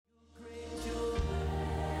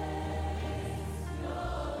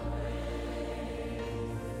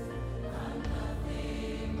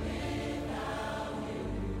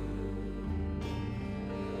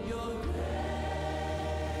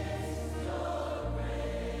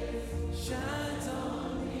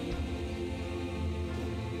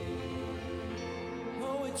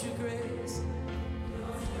your grace.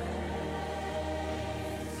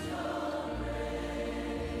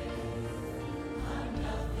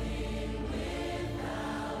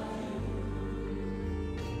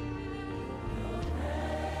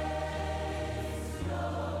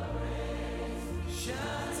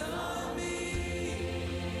 Shines on me.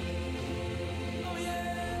 Oh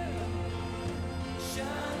yeah.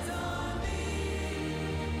 Shines on me.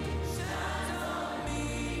 Shines on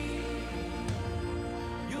me.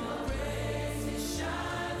 Your grace it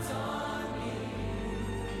shines on me.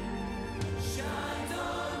 Shines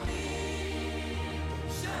on me.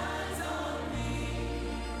 Shines on me.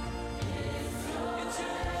 It's your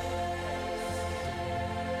grace.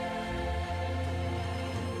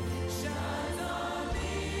 Shines on me.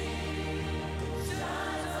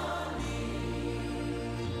 Shines on me.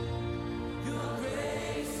 Your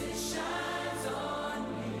grace it shines on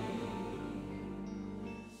me.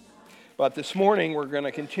 But this morning we're going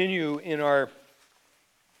to continue in our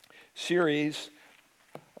series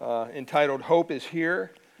entitled Hope is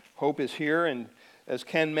Here. Hope is Here. And as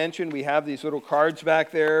Ken mentioned, we have these little cards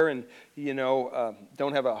back there, and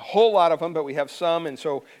don't have a whole lot of them, but we have some, and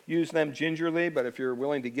so use them gingerly. But if you're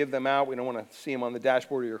willing to give them out, we don't want to see them on the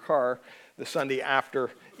dashboard of your car the Sunday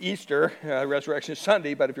after Easter, Resurrection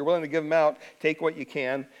Sunday. But if you're willing to give them out, take what you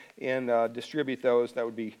can and distribute those. That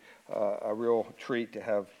would be a real treat to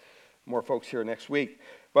have more folks here next week.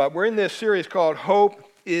 But we're in this series called Hope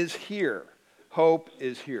is Here. Hope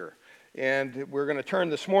is Here. And we're going to turn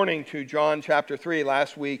this morning to John chapter 3.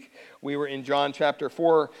 Last week we were in John chapter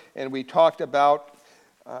 4, and we talked about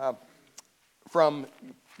from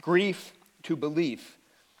grief to belief.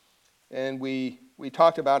 And we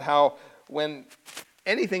talked about how when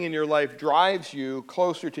anything in your life drives you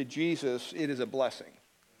closer to Jesus, it is a blessing.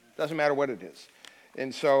 Doesn't matter what it is.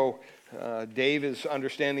 And so Dave is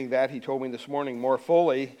understanding that. He told me this morning more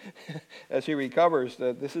fully as he recovers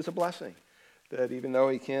that this is a blessing. That even though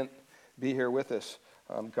he can't be here with us,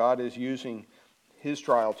 God is using his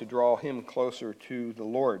trial to draw him closer to the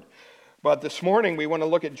Lord. But this morning we want to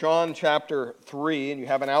look at John chapter 3, and you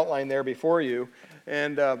have an outline there before you.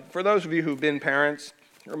 And for those of you who've been parents,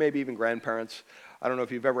 or maybe even grandparents, I don't know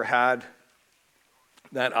if you've ever had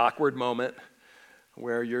that awkward moment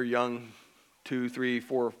where your young 2, 3,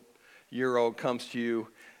 4-year-old comes to you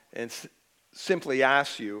and simply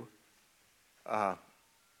asks you,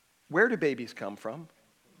 where do babies come from?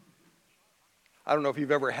 I don't know if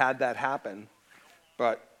you've ever had that happen,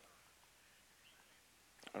 but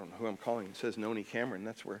I don't know who I'm calling. It says Noni Cameron.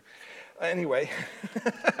 That's where. Anyway,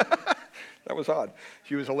 that was odd.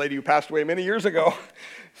 She was a lady who passed away many years ago.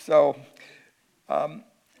 So,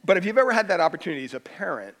 but if you've ever had that opportunity as a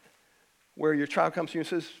parent where your child comes to you and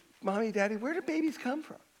says, Mommy, Daddy, where do babies come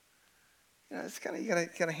from? It's kind of, you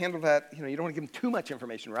gotta handle that. You don't want to give them too much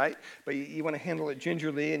information, right? But you want to handle it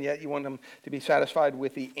gingerly, and yet you want them to be satisfied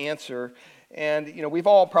with the answer. And we've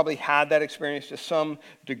all probably had that experience to some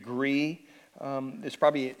degree. It's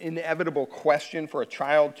probably an inevitable question for a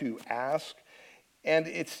child to ask, and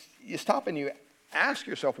you stop and you ask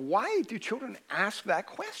yourself, why do children ask that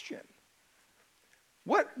question?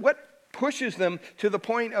 What pushes them to the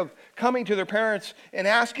point of coming to their parents and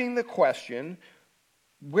asking the question,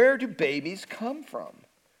 where do babies come from?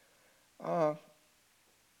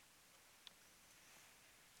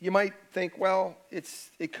 You might think, well,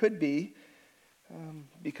 it could be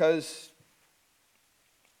because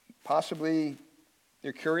possibly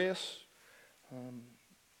they're curious.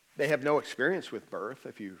 They have no experience with birth.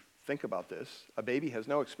 If you think about this, a baby has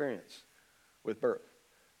no experience with birth.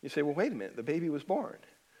 You say, well, wait a minute, the baby was born.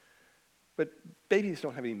 But babies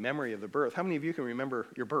don't have any memory of the birth. How many of you can remember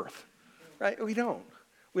your birth? Right? We don't.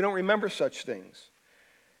 We don't remember such things.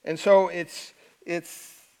 And so it's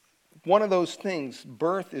one of those things.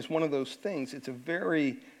 Birth is one of those things. It's a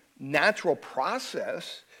very natural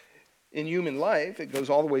process in human life. It goes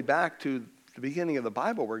all the way back to the beginning of the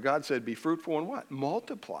Bible where God said, be fruitful and what?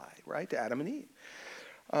 Multiply, right? To Adam and Eve.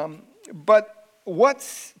 But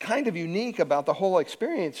what's kind of unique about the whole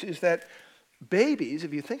experience is that babies,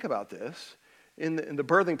 if you think about this, in the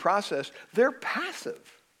birthing process, they're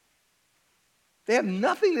passive. They have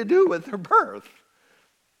nothing to do with their birth.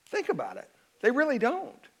 Think about it. They really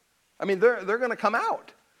don't. I mean, they're going to come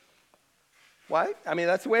out. Why? I mean,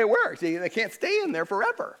 that's the way it works. They can't stay in there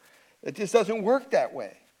forever. It just doesn't work that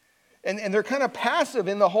way. And they're kind of passive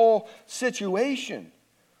in the whole situation.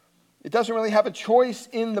 It doesn't really have a choice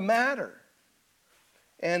in the matter.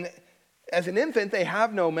 And as an infant, they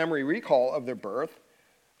have no memory recall of their birth.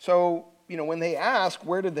 So, when they ask,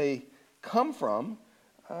 where did they come from,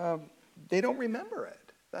 they don't remember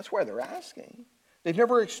it. That's why they're asking. They've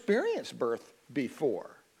never experienced birth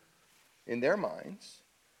before. in their minds.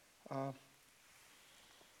 I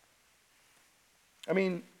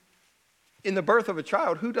mean, in the birth of a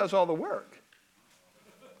child, who does all the work?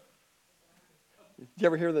 Did you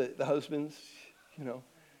ever hear the husbands,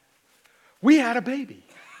 we had a baby.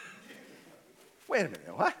 Wait a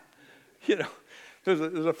minute, what? There's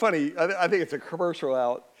a funny, I think it's a commercial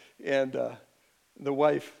out, and the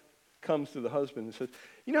wife comes to the husband and says,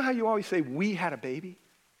 you know how you always say, we had a baby?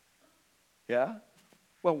 Yeah?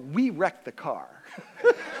 Well, we wrecked the car.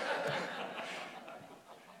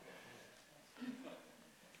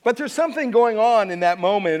 But there's something going on in that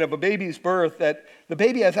moment of a baby's birth that the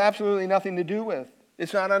baby has absolutely nothing to do with.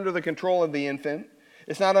 It's not under the control of the infant.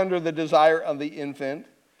 It's not under the desire of the infant.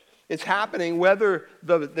 It's happening whether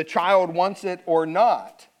the child wants it or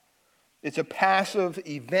not. It's a passive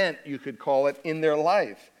event, you could call it, in their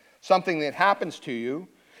life. Something that happens to you.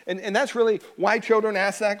 And that's really why children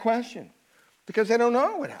ask that question. Because they don't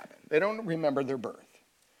know what happened. They don't remember their birth.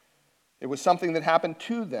 It was something that happened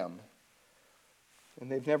to them.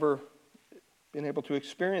 And they've never been able to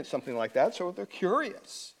experience something like that, so they're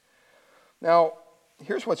curious. Now,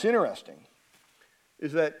 here's what's interesting,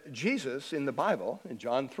 is that Jesus in the Bible, in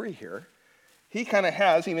John 3 here, he kind of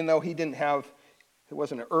has, even though he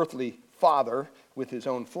wasn't an earthly father with his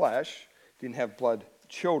own flesh, didn't have blood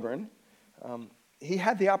children, he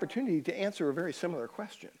had the opportunity to answer a very similar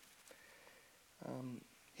question.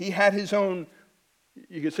 He had his own,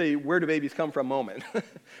 you could say, where do babies come from moment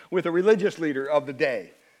with a religious leader of the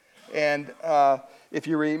day. And if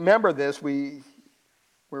you remember this, we're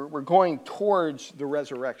going towards the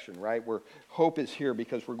resurrection, right? Hope is here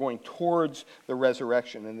because we're going towards the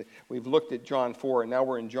resurrection. And we've looked at John 4, and now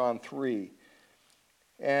we're in John 3.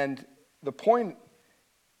 And the point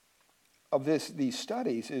of these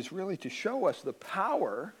studies is really to show us the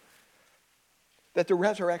power that the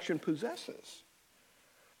resurrection possesses.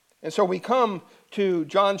 And so we come to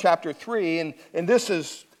John chapter 3, and this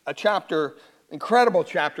is a incredible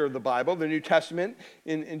chapter of the Bible, the New Testament,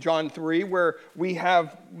 in John 3, where we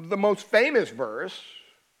have the most famous verse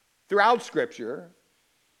throughout Scripture,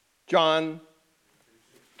 John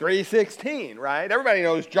 3:16, right? Everybody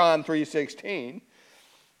knows John 3:16.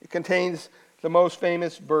 It contains the most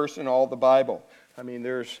famous verse in all the Bible. I mean,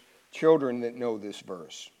 there's children that know this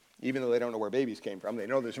verse. Even though they don't know where babies came from, they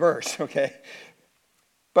know this verse, okay?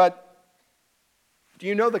 But do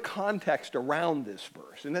you know the context around this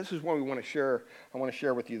verse? And this is what I want to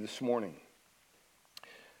share with you this morning.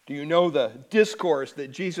 Do you know the discourse that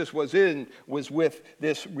Jesus was in was with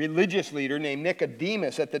this religious leader named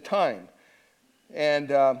Nicodemus at the time?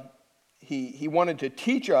 And he wanted to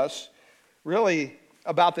teach us really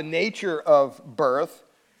about the nature of birth.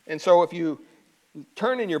 And so if you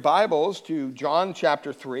turn in your Bibles to John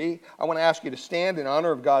chapter 3. I want to ask you to stand in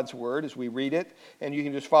honor of God's word as we read it, and you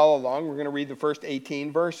can just follow along. We're going to read the first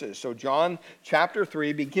 18 verses. So John chapter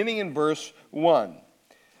 3, beginning in verse 1.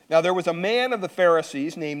 Now there was a man of the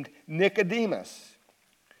Pharisees named Nicodemus,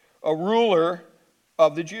 a ruler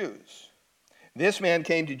of the Jews. This man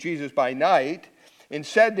came to Jesus by night and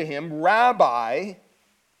said to him, Rabbi,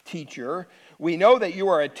 teacher, we know that you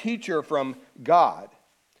are a teacher from God.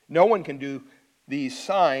 No one can do these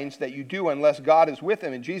signs that you do unless God is with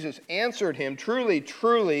him. And Jesus answered him, Truly,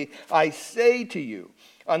 truly, I say to you,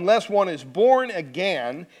 unless one is born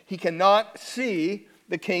again, he cannot see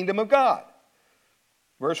the kingdom of God.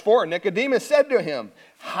 Verse 4, Nicodemus said to him,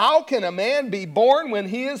 How can a man be born when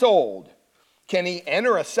he is old? Can he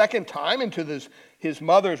enter a second time into his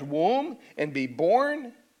mother's womb and be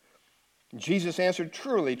born? Jesus answered,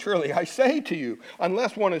 Truly, truly, I say to you,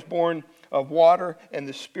 unless one is born of water and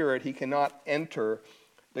the Spirit, he cannot enter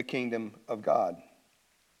the kingdom of God.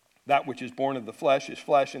 That which is born of the flesh is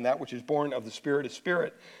flesh, and that which is born of the Spirit is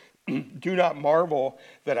spirit. Do not marvel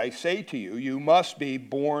that I say to you, you must be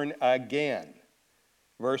born again.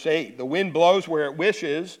 Verse 8, the wind blows where it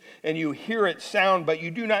wishes, and you hear its sound, but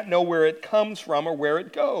you do not know where it comes from or where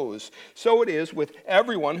it goes. So it is with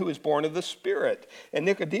everyone who is born of the Spirit. And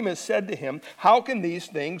Nicodemus said to him, How can these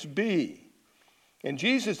things be? And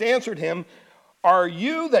Jesus answered him, Are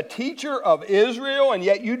you the teacher of Israel, and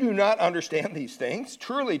yet you do not understand these things?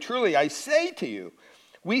 Truly, truly, I say to you,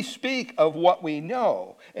 we speak of what we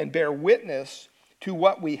know and bear witness to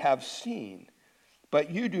what we have seen,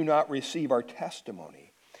 but you do not receive our testimony.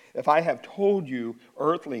 If I have told you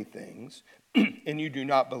earthly things and you do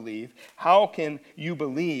not believe, how can you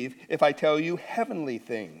believe if I tell you heavenly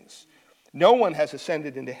things? No one has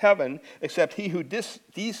ascended into heaven except he who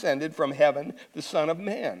descended from heaven, the Son of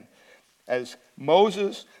Man. As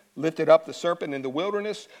Moses lifted up the serpent in the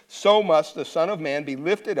wilderness, so must the Son of Man be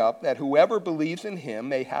lifted up, that whoever believes in him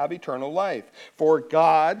may have eternal life. For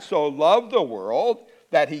God so loved the world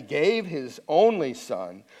that he gave his only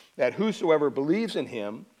Son, that whosoever believes in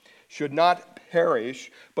him should not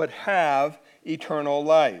perish, but have eternal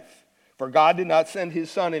life. For God did not send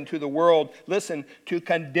his Son into the world, listen, to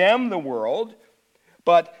condemn the world,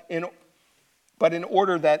 but in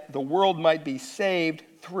order that the world might be saved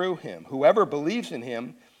through him. Whoever believes in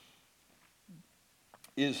him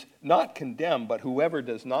is not condemned, but whoever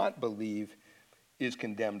does not believe is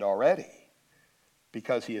condemned already,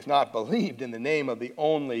 because he has not believed in the name of the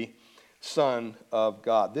only Son of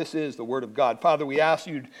God. This is the word of God. Father, we ask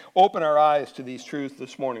you to open our eyes to these truths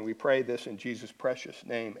this morning. We pray this in Jesus' precious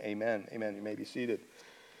name. Amen. Amen. You may be seated.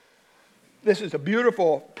 This is a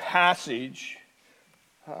beautiful passage.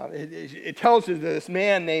 It tells us this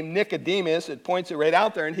man named Nicodemus. It points it right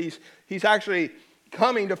out there, and he's actually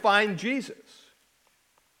coming to find Jesus.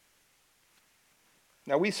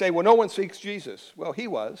 Now we say, well, no one seeks Jesus. Well, he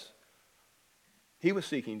was. He was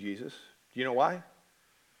seeking Jesus. Do you know why?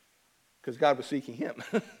 Because God was seeking him.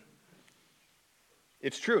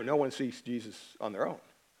 It's true, no one seeks Jesus on their own.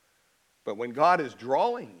 But when God is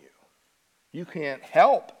drawing you, you can't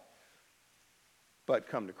help but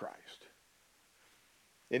come to Christ.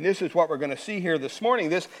 And this is what we're going to see here this morning.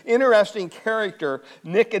 This interesting character,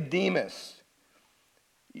 Nicodemus.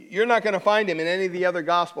 You're not going to find him in any of the other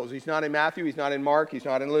Gospels. He's not in Matthew, he's not in Mark, he's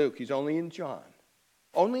not in Luke. He's only in John.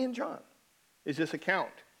 Only in John is this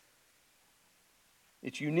account.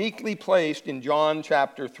 It's uniquely placed in John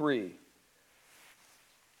chapter 3.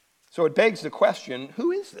 So it begs the question,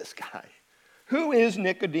 who is this guy? Who is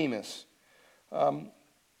Nicodemus? One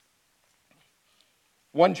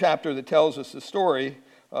chapter that tells us the story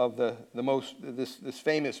of this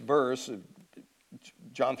famous verse, of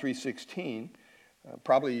John 3:16.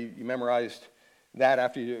 Probably you memorized that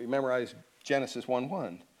after you memorized Genesis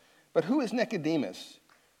 1:1. But who is Nicodemus?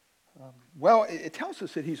 Well, it tells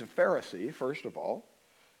us that he's a Pharisee, first of all.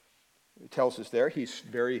 It tells us there he's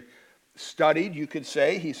very studied, you could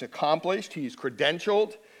say. He's accomplished. He's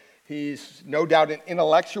credentialed. He's no doubt an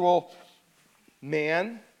intellectual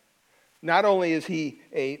man. Not only is he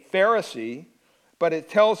a Pharisee, but it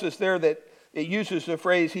tells us there that it uses the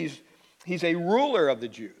phrase he's a ruler of the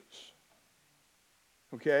Jews.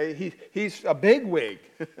 Okay? He's a bigwig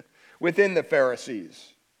within the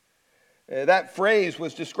Pharisees. That phrase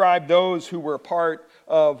was described those who were part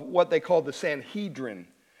of what they called the Sanhedrin.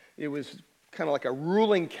 It was kind of like a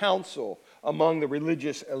ruling council among the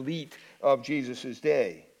religious elite of Jesus'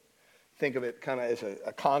 day. Think of it kind of as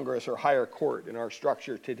a Congress or higher court in our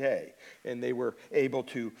structure today. And they were able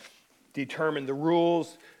to determine the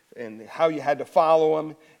rules and how you had to follow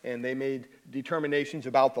them. And they made determinations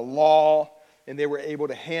about the law. And they were able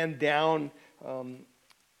to hand down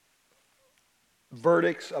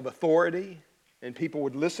verdicts of authority. And people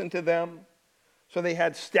would listen to them. So they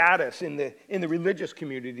had status in the religious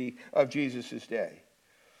community of Jesus' day.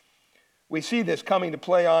 We see this coming to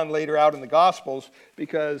play on later out in the Gospels,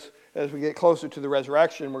 because as we get closer to the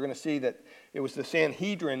resurrection, we're going to see that it was the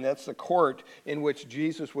Sanhedrin, that's the court in which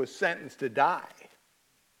Jesus was sentenced to die.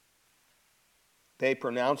 They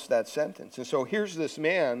pronounced that sentence. And so here's this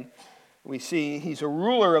man. We see he's a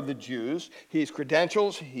ruler of the Jews. He's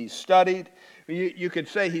credentials. He's studied. You could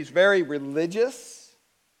say he's very religious.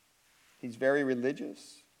 He's very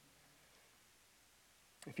religious.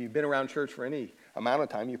 If you've been around church for any amount of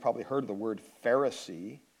time, you've probably heard the word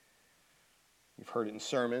Pharisee. You've heard it in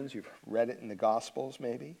sermons. You've read it in the Gospels,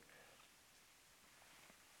 maybe.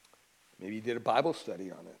 Maybe you did a Bible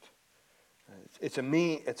study on it. It's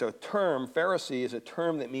a term, Pharisee is a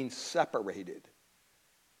term that means separated.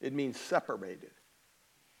 It means separated.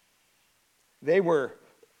 They were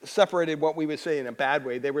separated, what we would say in a bad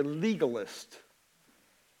way. They were legalist.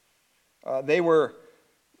 They were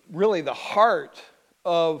really the heart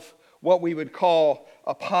of what we would call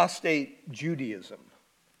apostate Judaism.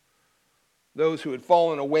 Those who had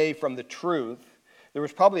fallen away from the truth. There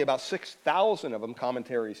was probably about 6,000 of them,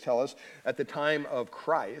 commentaries tell us, at the time of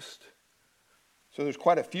Christ. So there's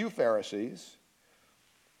quite a few Pharisees.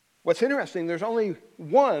 What's interesting, there's only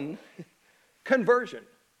one conversion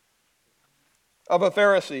of a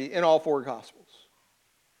Pharisee in all four Gospels.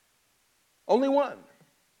 Only one.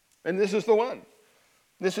 And this is the one.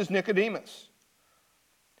 This is Nicodemus.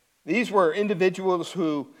 These were individuals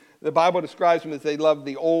who the Bible describes them as they loved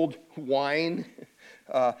the old wine.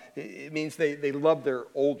 It means they loved their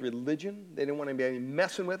old religion. They didn't want anybody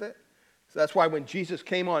messing with it. So that's why when Jesus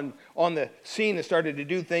came on the scene and started to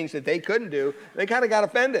do things that they couldn't do, they kind of got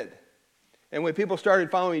offended. And when people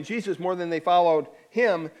started following Jesus more than they followed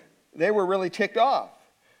him, they were really ticked off.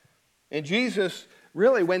 And Jesus,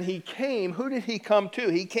 really, when he came, who did he come to?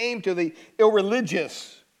 He came to the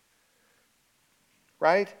irreligious,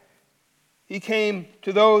 right? He came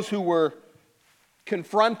to those who were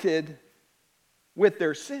confronted with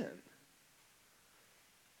their sin.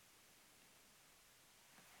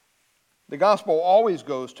 The gospel always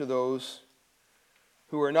goes to those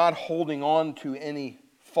who are not holding on to any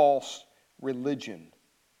false religion.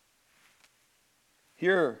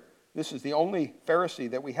 Here, this is the only Pharisee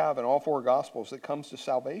that we have in all four Gospels that comes to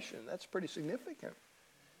salvation. That's pretty significant.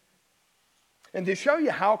 And to show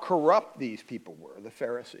you how corrupt these people were, the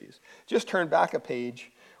Pharisees, just turn back a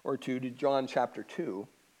page or two to John chapter 2.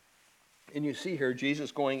 And you see here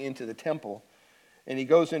Jesus going into the temple. And he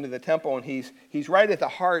goes into the temple, and he's right at the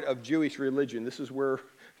heart of Jewish religion. This is where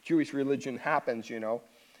Jewish religion happens, you know.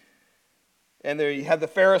 And there you have the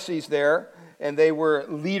Pharisees there, and they were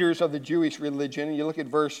leaders of the Jewish religion. You look at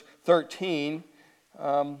verse 13.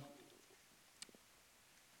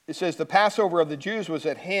 It says, the Passover of the Jews was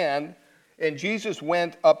at hand, and Jesus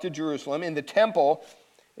went up to Jerusalem in the temple.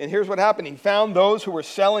 And here's what happened. He found those who were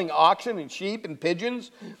selling oxen and sheep and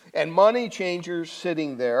pigeons and money changers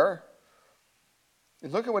sitting there.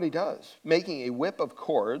 And look at what he does. Making a whip of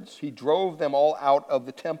cords, he drove them all out of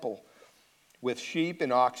the temple with sheep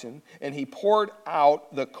and oxen, and he poured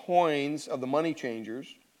out the coins of the money changers.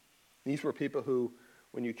 These were people who,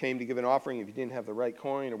 when you came to give an offering, if you didn't have the right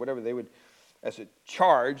coin or whatever, they would, as a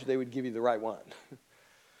charge, they would give you the right one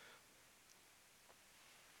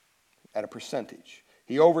at a percentage.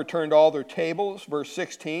 He overturned all their tables, verse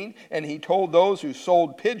 16, and he told those who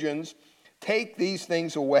sold pigeons, take these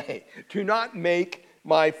things away. Do not make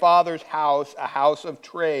my Father's house a house of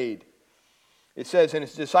trade. It says, and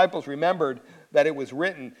his disciples remembered that it was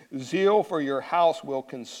written, zeal for your house will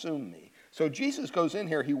consume me. So Jesus goes in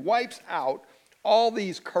here, he wipes out all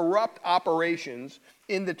these corrupt operations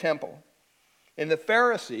in the temple. And the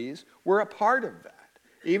Pharisees were a part of that.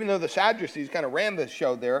 Even though the Sadducees kind of ran the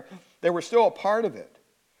show there, they were still a part of it.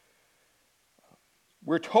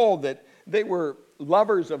 We're told that they were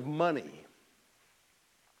lovers of money.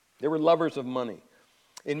 They were lovers of money.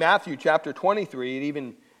 In Matthew chapter 23, and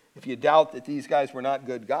even if you doubt that these guys were not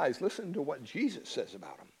good guys, listen to what Jesus says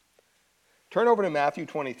about them. Turn over to Matthew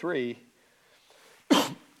 23.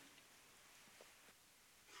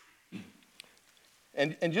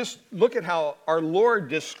 And just look at how our Lord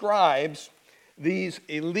describes these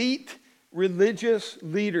elite religious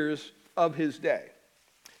leaders of his day.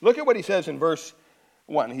 Look at what he says in verse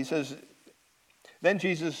 1. He says, then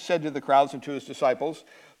Jesus said to the crowds and to his disciples,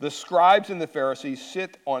 the scribes and the Pharisees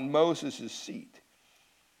sit on Moses' seat.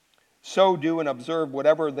 So do and observe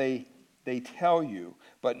whatever they tell you,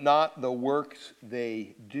 but not the works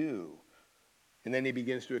they do. And then he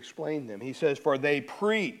begins to explain them. He says, for they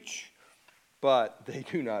preach, but they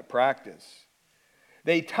do not practice.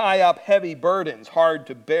 They tie up heavy burdens hard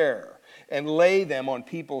to bear and lay them on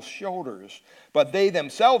people's shoulders, but they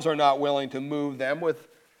themselves are not willing to move them with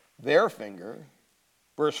their finger.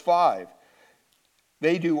 Verse 5,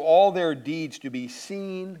 they do all their deeds to be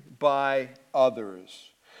seen by others.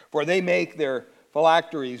 For they make their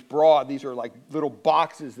phylacteries broad. These are like little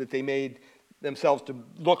boxes that they made themselves to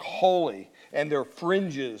look holy, and their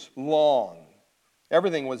fringes long.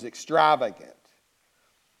 Everything was extravagant.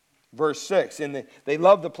 Verse 6, and they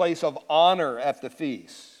love the place of honor at the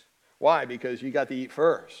feasts. Why? Because you got to eat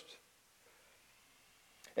first.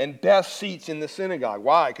 And best seats in the synagogue.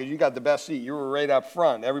 Why? Because you got the best seat. You were right up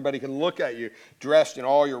front. Everybody could look at you dressed in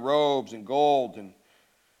all your robes and gold and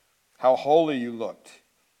how holy you looked.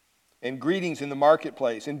 And greetings in the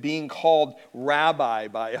marketplace and being called rabbi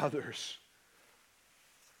by others.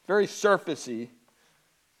 Very surfacey,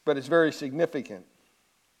 but it's very significant.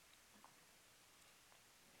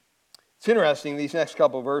 It's interesting, these next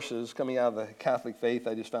couple of verses coming out of the Catholic faith,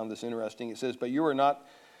 I just found this interesting. It says, but you are not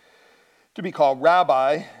to be called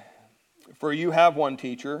rabbi, for you have one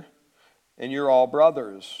teacher, and you're all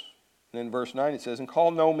brothers. And then verse 9 it says, and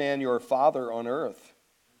call no man your father on earth,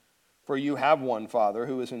 for you have one Father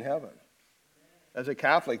who is in heaven. As a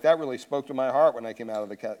Catholic, that really spoke to my heart when I came out of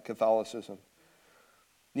the Catholicism.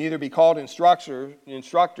 Neither be called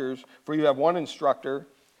instructors, for you have one instructor,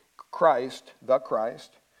 Christ, the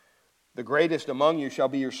Christ. The greatest among you shall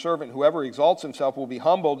be your servant. Whoever exalts himself will be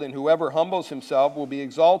humbled, and whoever humbles himself will be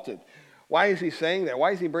exalted. Why is he saying that?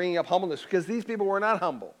 Why is he bringing up humbleness? Because these people were not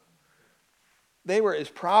humble. They were as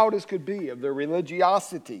proud as could be of their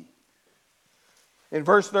religiosity. In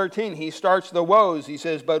verse 13, he starts the woes. He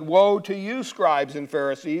says, but woe to you, scribes and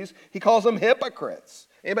Pharisees. He calls them hypocrites.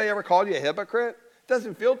 Anybody ever called you a hypocrite? It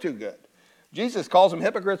doesn't feel too good. Jesus calls them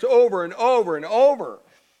hypocrites over and over and over.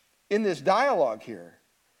 in this dialogue here.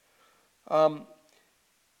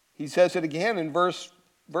 He says it again in verse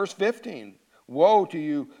 15. Woe to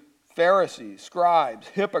you, Pharisees, scribes,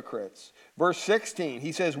 hypocrites. Verse 16,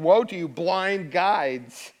 he says, woe to you, blind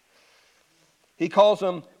guides. He calls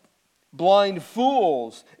them blind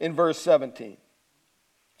fools in verse 17.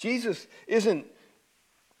 Jesus isn't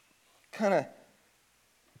kind of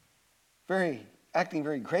acting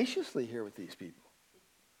very graciously here with these people.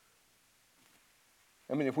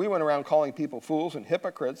 I mean, if we went around calling people fools and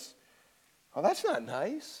hypocrites, well, that's not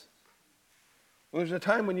nice. Well, there's a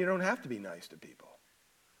time when you don't have to be nice to people.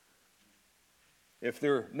 If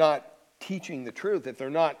they're not teaching the truth, if they're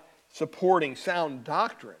not supporting sound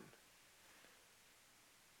doctrine,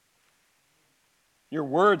 your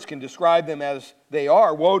words can describe them as they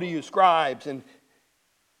are. Woe to you, scribes and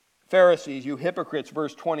Pharisees, you hypocrites,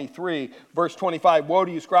 verse 23. Verse 25, woe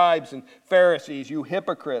to you, scribes and Pharisees, you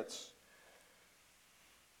hypocrites.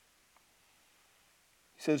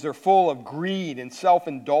 He says they're full of greed and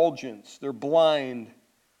self-indulgence. They're blind.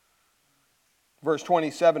 Verse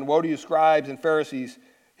 27, woe to you, scribes and Pharisees,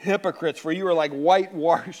 hypocrites, for you are like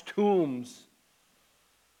whitewashed tombs,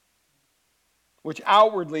 which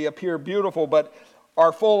outwardly appear beautiful, but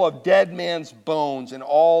are full of dead man's bones and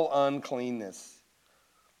all uncleanness.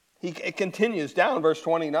 It continues down, verse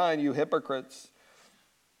 29, you hypocrites.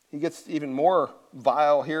 He gets even more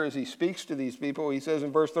vile here as he speaks to these people. He says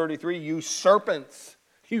in verse 33, you serpents,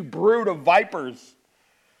 you brood of vipers.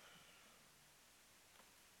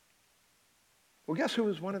 Well, guess who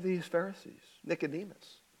was one of these Pharisees?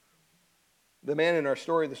 Nicodemus. The man in our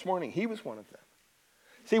story this morning, he was one of them.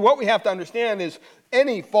 See, what we have to understand is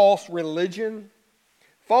any false religion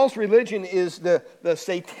is the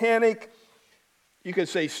satanic, you could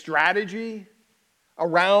say, strategy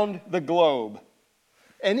around the globe.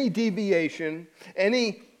 Any deviation,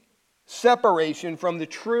 any separation from the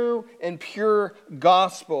true and pure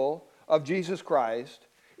gospel of Jesus Christ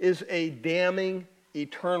is a damning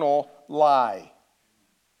eternal lie.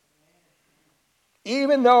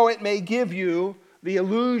 Even though it may give you the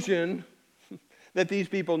illusion that these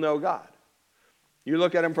people know God. You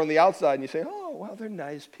look at them from the outside and you say, oh, well, they're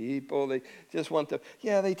nice people. They just want to,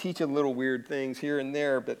 they teach a little weird things here and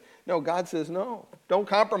there. But no, God says no. Don't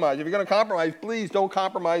compromise. If you're going to compromise, please don't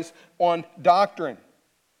compromise on doctrine.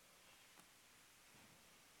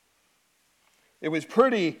 It was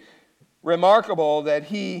pretty remarkable that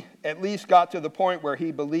he at least got to the point where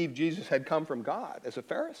he believed Jesus had come from God as a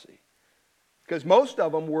Pharisee. Because most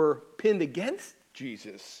of them were pinned against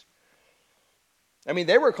Jesus. I mean,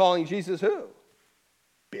 they were calling Jesus who?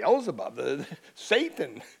 Beelzebub,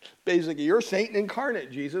 Satan. Basically, you're Satan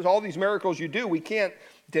incarnate, Jesus. All these miracles you do, we can't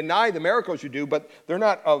deny the miracles you do, but they're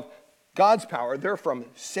not of God's power. They're from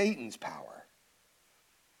Satan's power.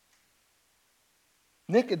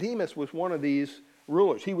 Nicodemus was one of these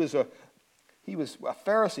rulers. He was a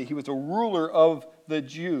Pharisee. He was a ruler of the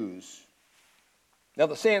Jews. Now,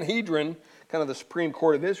 the Sanhedrin, kind of the Supreme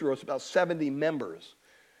Court of Israel, is about 70 members.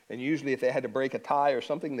 And usually if they had to break a tie or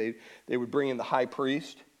something, they would bring in the high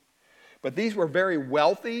priest. But these were very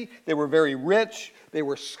wealthy. They were very rich. They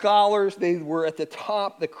were scholars. They were at the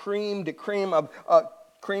top, the creme de creme of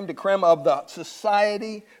the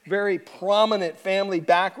society. Very prominent family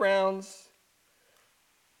backgrounds.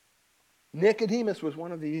 Nicodemus was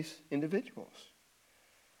one of these individuals.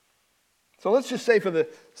 So let's just say, for the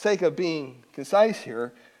sake of being concise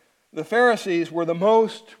here, the Pharisees were the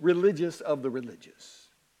most religious of the religious.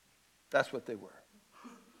 That's what they were.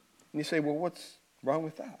 And you say, well, what's wrong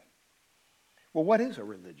with that? Well, what is a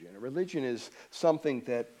religion? A religion is something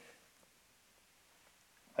that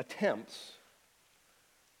attempts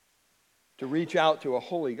to reach out to a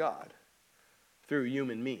holy God through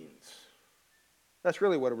human means. That's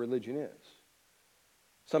really what a religion is.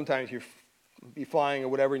 Sometimes you'll be flying or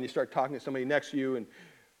whatever, and you start talking to somebody next to you, and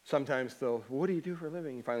sometimes they'll, what do you do for a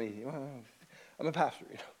living? You finally, well, I'm a pastor,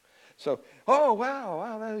 So, oh,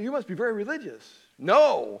 wow, you must be very religious.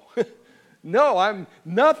 No, no, I'm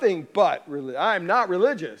nothing but religious. I'm not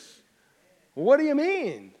religious. What do you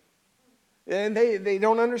mean? And they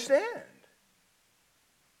don't understand.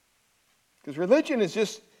 Because religion is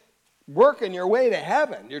just working your way to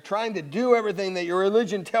heaven. You're trying to do everything that your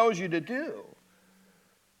religion tells you to do.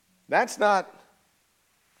 That's not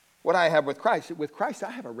what I have with Christ. With Christ, I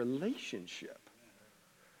have a relationship.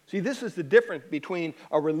 See, this is the difference between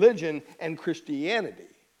a religion and Christianity.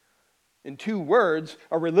 In two words,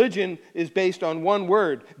 a religion is based on one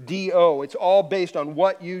word, D-O. It's all based on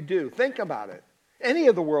what you do. Think about it. Any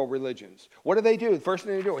of the world religions, what do? The first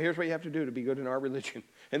thing they do, here's what you have to do to be good in our religion.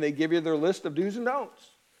 And they give you their list of do's and don'ts.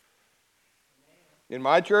 In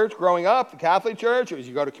my church, growing up, the Catholic Church, as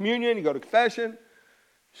you go to communion, you go to confession,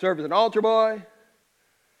 serve as an altar boy.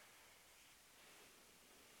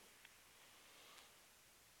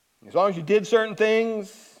 As long as you did certain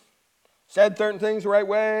things, said certain things the right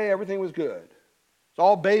way, everything was good. It's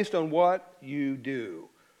all based on what you do.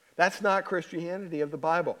 That's not Christianity of the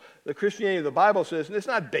Bible. The Christianity of the Bible says it's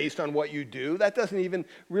not based on what you do. That doesn't even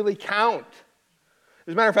really count.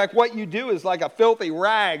 As a matter of fact, what you do is like a filthy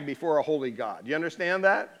rag before a holy God. You understand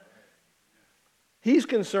that? He's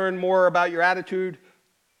concerned more about your attitude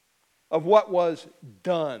of what was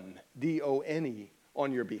done, D-O-N-E,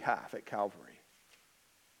 on your behalf at Calvary.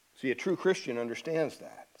 See, a true Christian understands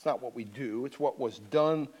that. It's not what we do, it's what was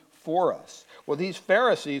done for us. Well, these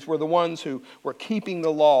Pharisees were the ones who were keeping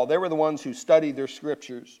the law. They were the ones who studied their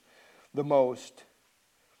scriptures the most.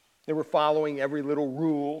 They were following every little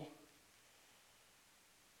rule.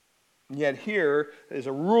 And yet here is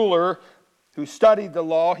a ruler who studied the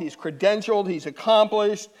law. He's credentialed, he's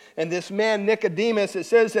accomplished. And this man, Nicodemus, it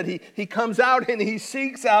says that he comes out and he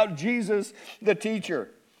seeks out Jesus, the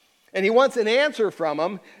teacher. And he wants an answer from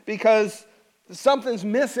him because something's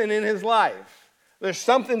missing in his life. There's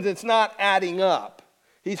something that's not adding up.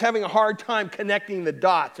 He's having a hard time connecting the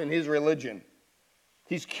dots in his religion.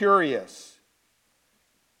 He's curious.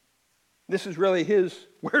 This is really his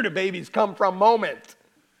where do babies come from moment,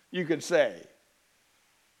 you could say.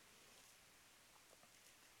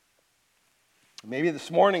 Maybe this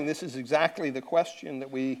morning this is exactly the question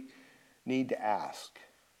that we need to ask.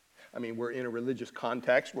 I mean, we're in a religious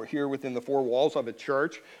context. We're here within the four walls of a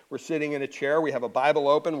church. We're sitting in a chair. We have a Bible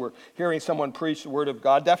open. We're hearing someone preach the Word of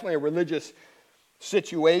God. Definitely a religious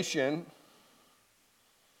situation.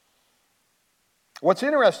 What's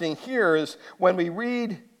interesting here is when we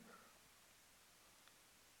read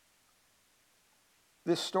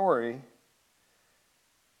this story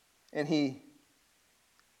and he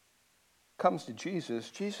comes to Jesus,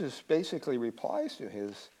 Jesus basically replies to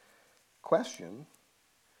his question.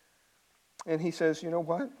 And he says, you know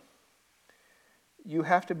what? You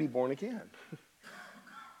have to be born again.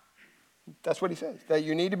 That's what he says, that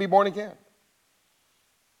you need to be born again.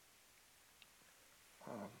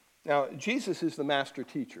 Now, Jesus is the master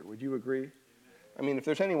teacher. Would you agree? I mean, if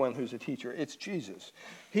there's anyone who's a teacher, it's Jesus.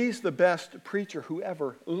 He's the best preacher who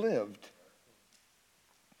ever lived.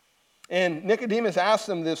 And Nicodemus asked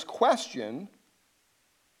him this question.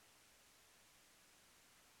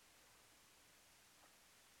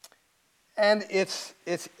 And it's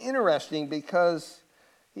interesting because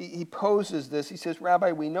he poses this. He says,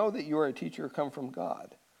 Rabbi, we know that you are a teacher come from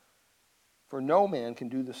God. For no man can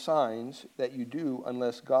do the signs that you do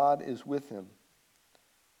unless God is with him.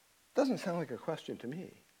 Doesn't sound like a question to me.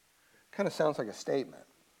 It kind of sounds like a statement.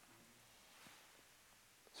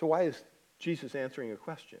 So why is Jesus answering a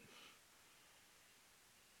question?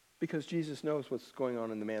 Because Jesus knows what's going on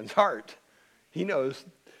in the man's heart. He knows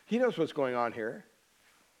what's going on here.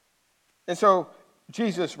 And so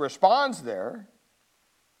Jesus responds there.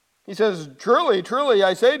 He says, truly, truly,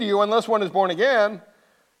 I say to you, unless one is born again,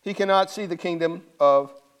 he cannot see the kingdom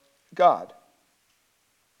of God.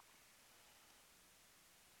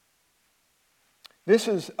 This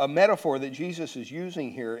is a metaphor that Jesus is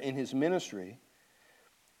using here in his ministry.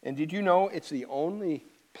 And did you know it's the only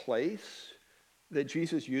place that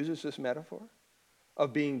Jesus uses this metaphor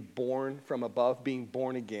of being born from above, being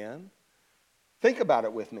born again? Think about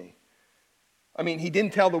it with me. I mean, he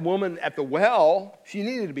didn't tell the woman at the well she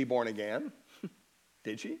needed to be born again.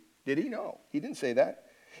 Did she? Did he? No, he didn't say that.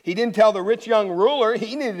 He didn't tell the rich young ruler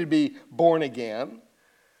he needed to be born again.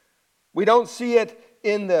 We don't see it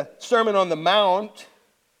in the Sermon on the Mount.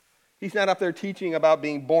 He's not up there teaching about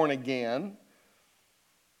being born again.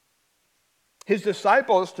 His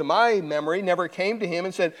disciples, to my memory, never came to him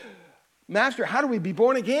and said, Master, how do we be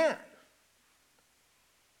born again?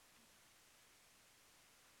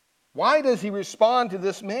 Why does he respond to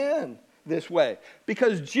this man this way?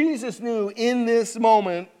 Because Jesus knew in this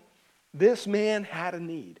moment, this man had a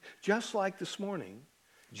need. Just like this morning,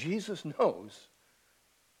 Jesus knows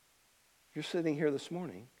you're sitting here this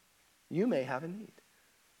morning, you may have a need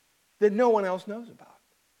that no one else knows about.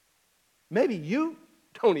 Maybe you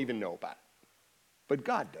don't even know about it, but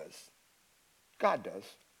God does. God does.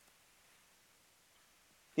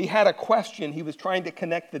 He had a question. He was trying to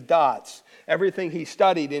connect the dots. Everything he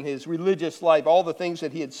studied in his religious life, all the things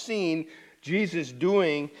that he had seen Jesus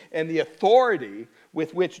doing, and the authority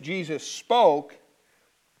with which Jesus spoke,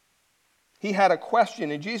 he had a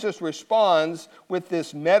question. And Jesus responds with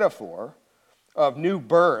this metaphor of new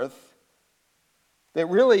birth that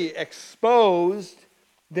really exposed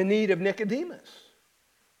the need of Nicodemus.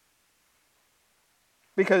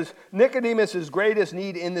 Because Nicodemus' greatest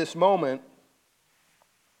need in this moment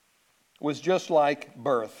was just like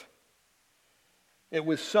birth. It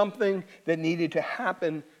was something that needed to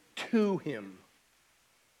happen to him,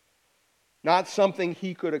 not something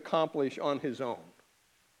he could accomplish on his own.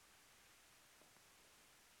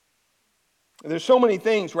 There's so many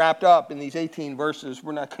things wrapped up in these 18 verses.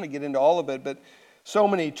 We're not going to get into all of it, but so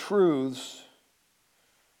many truths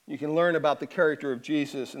you can learn about the character of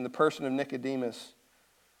Jesus and the person of Nicodemus.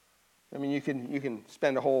 I mean, you can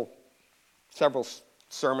spend several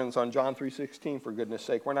sermons on John 3:16, for goodness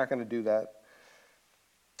sake. We're not going to do that.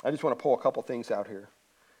 I just want to pull a couple things out here.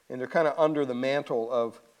 And they're kind of under the mantle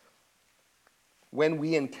of when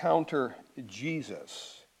we encounter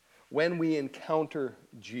Jesus. When we encounter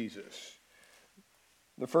Jesus.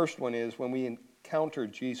 The first one is, when we encounter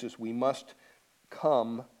Jesus, we must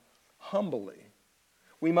come humbly.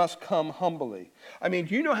 We must come humbly. I mean,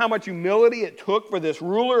 do you know how much humility it took for this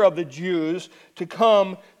ruler of the Jews to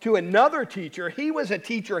come to another teacher? He was a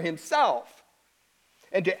teacher himself.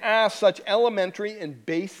 And to ask such elementary and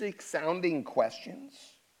basic sounding questions.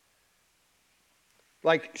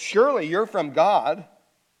 Like, surely you're from God.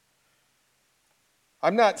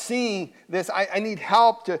 I'm not seeing this. I need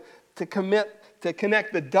help to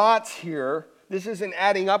connect the dots here. This isn't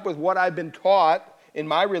adding up with what I've been taught in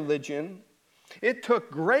my religion. It took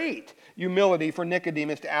great humility for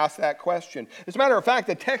Nicodemus to ask that question. As a matter of fact,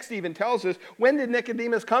 the text even tells us, when did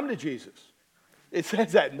Nicodemus come to Jesus? It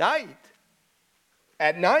says at night.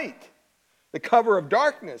 At night. The cover of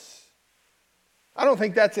darkness. I don't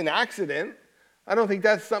think that's an accident. I don't think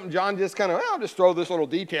that's something John just kind of, I'll just throw this little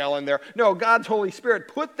detail in there. No, God's Holy Spirit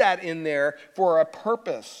put that in there for a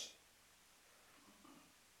purpose.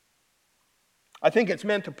 I think it's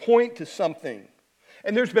meant to point to something.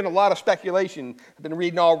 And there's been a lot of speculation. I've been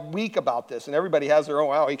reading all week about this, and everybody has their own,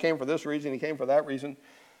 wow, he came for this reason, he came for that reason.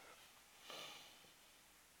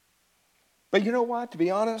 But you know what? To be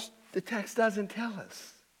honest, the text doesn't tell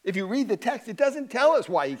us. If you read the text, it doesn't tell us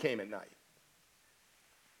why he came at night.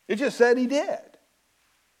 It just said he did.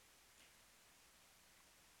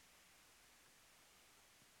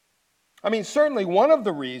 I mean, certainly one of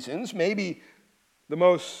the reasons, maybe the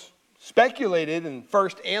most speculated and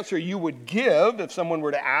first answer you would give if someone were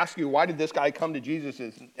to ask you, why did this guy come to Jesus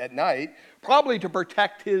at night? Probably to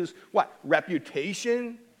protect his,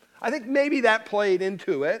 reputation? I think maybe that played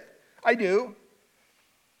into it. I do.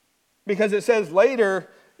 Because it says later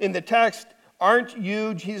in the text,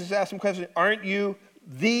 Jesus asked him a question, aren't you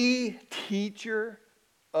the teacher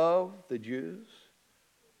of the Jews?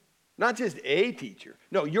 Not just a teacher.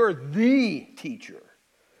 No, you're the teacher.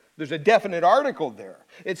 There's a definite article there.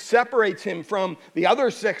 It separates him from the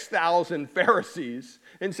other 6,000 Pharisees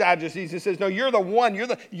and Sadducees. It says, no, you're the one.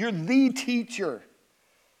 You're the teacher.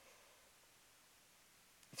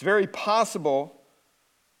 It's very possible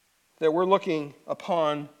that we're looking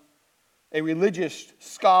upon a religious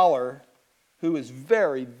scholar who is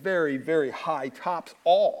very, very, very high, tops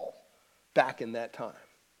all back in that time,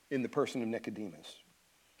 in the person of Nicodemus.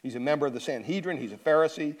 He's a member of the Sanhedrin. He's a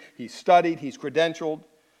Pharisee. He's studied. He's credentialed.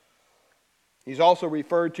 He's also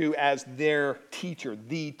referred to as their teacher,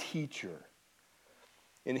 the teacher.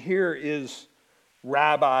 And here is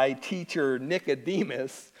Rabbi, teacher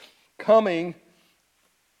Nicodemus coming,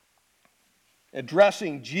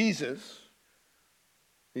 addressing Jesus.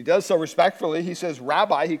 He does so respectfully. He says,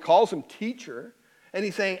 Rabbi, he calls him teacher, and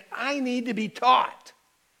he's saying, I need to be taught.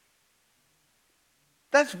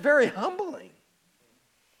 That's very humbling.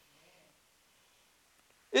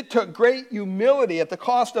 It took great humility at the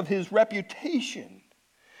cost of his reputation.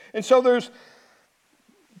 And so there's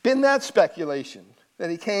been that speculation that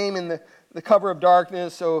he came in the cover of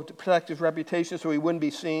darkness to protect his reputation so he wouldn't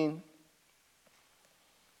be seen,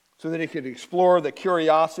 so that he could explore the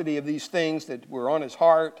curiosity of these things that were on his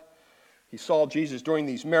heart. He saw Jesus doing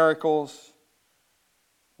these miracles,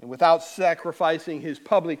 and without sacrificing his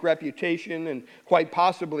public reputation and quite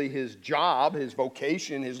possibly his job, his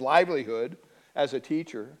vocation, his livelihood as a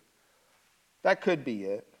teacher. That could be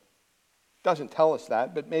it. Doesn't tell us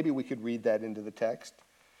that, but maybe we could read that into the text.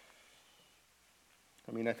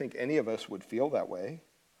 I mean, I think any of us would feel that way.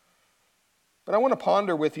 But I want to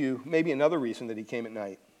ponder with you maybe another reason that he came at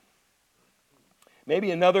night.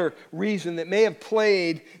 Maybe another reason that may have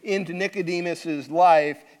played into Nicodemus'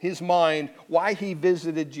 life, his mind, why he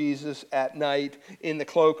visited Jesus at night in the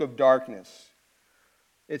cloak of darkness.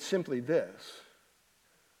 It's simply this.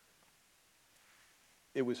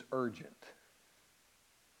 It was urgent.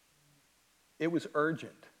 It was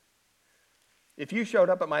urgent. If you showed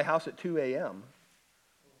up at my house at 2 a.m.,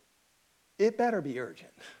 it better be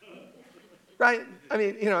urgent. right? I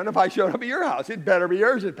mean, and if I showed up at your house, it better be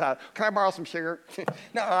urgent, Pat. Can I borrow some sugar?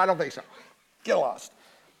 No, I don't think so. Get lost.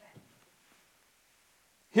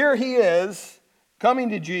 Here he is coming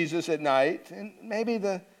to Jesus at night, and maybe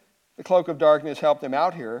the cloak of darkness helped him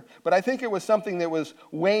out here, but I think it was something that was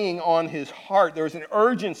weighing on his heart. There was an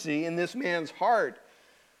urgency in this man's heart.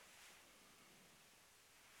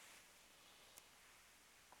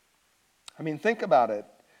 I mean, think about it.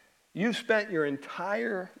 You've spent your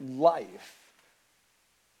entire life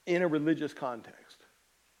in a religious context.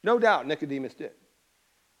 No doubt Nicodemus did.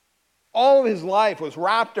 All of his life was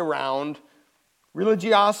wrapped around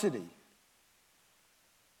religiosity.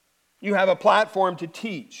 You have a platform to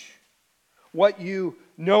teach what you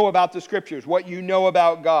know about the Scriptures, what you know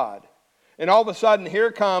about God. And all of a sudden,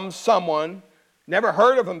 here comes someone, never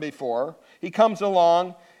heard of him before. He comes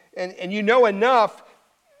along, and you know enough,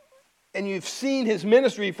 and you've seen his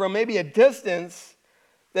ministry from maybe a distance,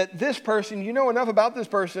 that this person, you know enough about this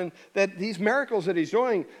person, that these miracles that he's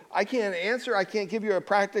doing, I can't answer, I can't give you a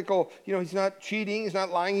practical, he's not cheating, he's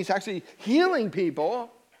not lying, he's actually healing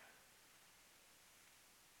people.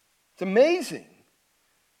 It's amazing.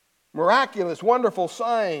 Miraculous, wonderful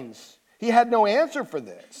signs. He had no answer for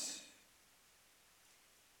this.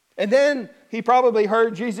 And then he probably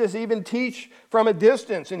heard Jesus even teach from a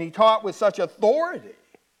distance, and he taught with such authority.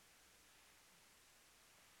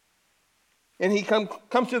 And he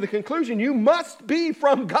comes to the conclusion, you must be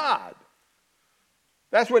from God.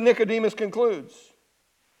 That's what Nicodemus concludes.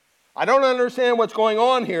 I don't understand what's going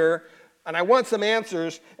on here, and I want some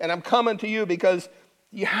answers, and I'm coming to you because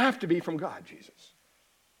you have to be from God, Jesus.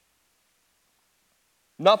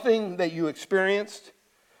 Nothing that you experienced,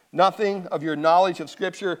 nothing of your knowledge of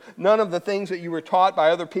Scripture, none of the things that you were taught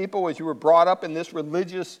by other people as you were brought up in this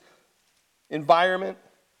religious environment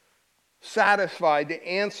satisfied to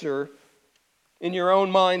answer in your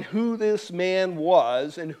own mind who this man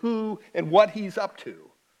was and who and what he's up to.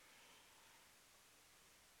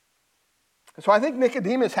 So I think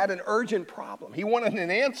Nicodemus had an urgent problem. He wanted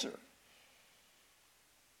an answer.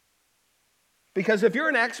 Because if you're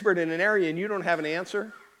an expert in an area and you don't have an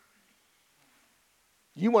answer,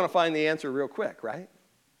 you want to find the answer real quick, right?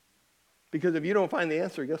 Because if you don't find the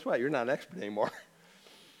answer, guess what? You're not an expert anymore.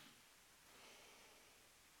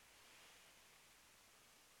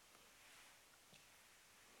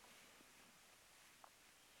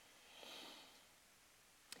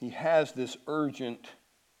 He has this urgent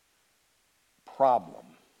problem.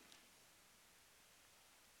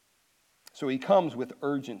 So he comes with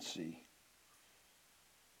urgency.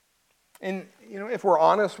 And, if we're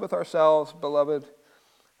honest with ourselves, beloved,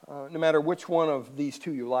 no matter which one of these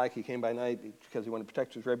two you like, he came by night because he wanted to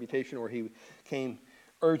protect his reputation, or he came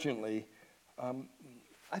urgently,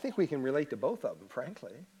 I think we can relate to both of them,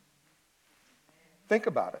 frankly. Think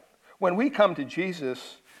about it. When we come to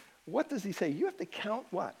Jesus, what does he say? You have to count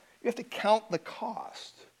what? You have to count the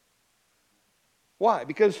cost. Why?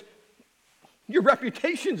 Because your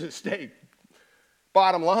reputation's at stake.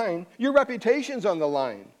 Bottom line, your reputation's on the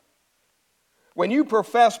line. When you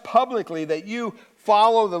profess publicly that you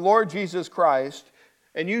follow the Lord Jesus Christ,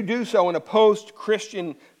 and you do so in a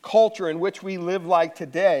post-Christian culture in which we live like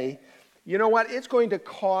today, you know what? It's going to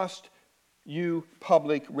cost you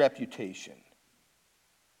public reputation.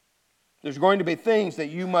 There's going to be things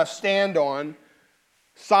that you must stand on,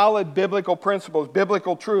 solid biblical principles,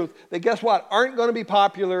 biblical truth, that guess what? Aren't going to be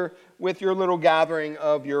popular with your little gathering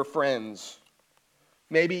of your friends.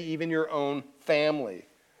 Maybe even your own family.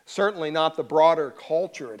 Certainly not the broader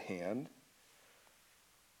culture at hand.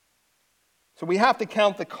 So we have to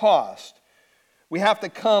count the cost. We have to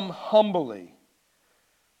come humbly.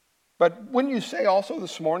 But wouldn't you say also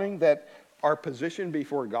this morning that our position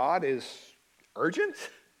before God is urgent?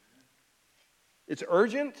 It's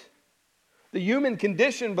urgent. The human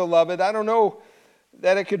condition, beloved, I don't know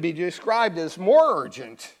that it could be described as more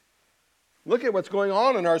urgent. Look at what's going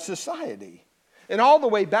on in our society. And all the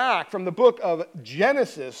way back from the book of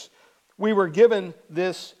Genesis, we were given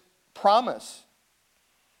this promise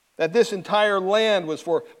that this entire land was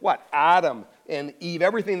for what? Adam and Eve.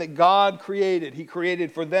 Everything that God created, He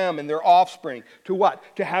created for them and their offspring. To what?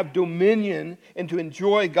 To have dominion and to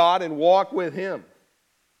enjoy God and walk with Him.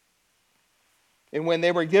 And when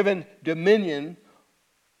they were given dominion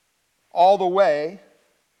all the way,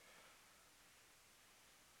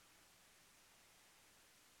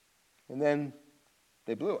 and then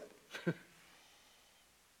they blew it.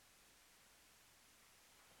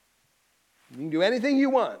 You can do anything you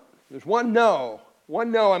want. There's one no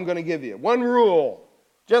I'm going to give you. One rule.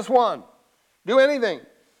 Just one. Do anything.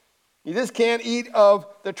 You just can't eat of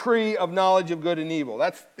the tree of knowledge of good and evil.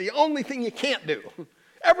 That's the only thing you can't do.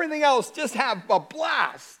 Everything else, just have a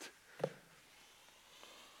blast.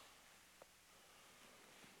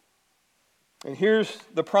 And here's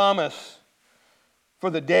the promise for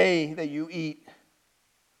the day that you eat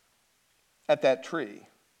at that tree.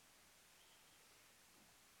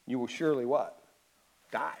 You will surely what?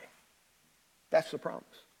 Die. That's the promise.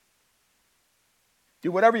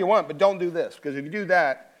 Do whatever you want, but don't do this, because if you do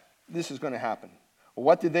that, this is going to happen. Well,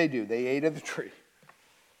 what did they do? They ate of the tree.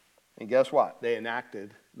 And guess what? They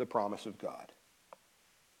enacted the promise of God.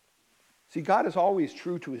 See, God is always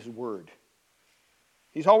true to his word.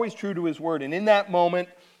 He's always true to his word. And in that moment,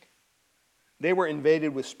 they were invaded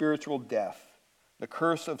with spiritual death. The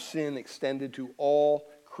curse of sin extended to all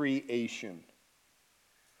creation.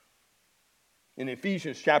 In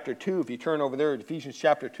Ephesians chapter 2, if you turn over there to Ephesians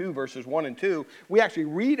chapter 2, verses 1 and 2, we actually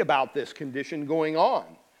read about this condition going on.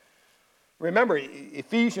 Remember,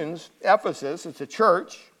 Ephesus, it's a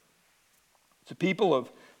church. It's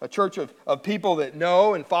a church of people that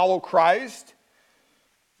know and follow Christ.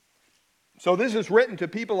 So this is written to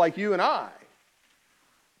people like you and I.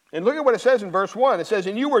 And look at what it says in verse 1. It says,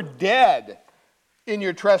 "And you were dead in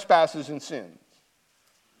your trespasses and sins,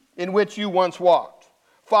 in which you once walked,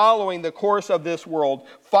 following the course of this world,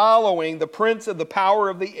 following the prince of the power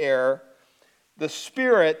of the air, the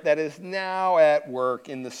spirit that is now at work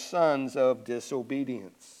in the sons of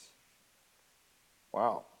disobedience."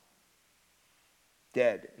 Wow.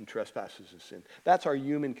 Dead in trespasses and sin. That's our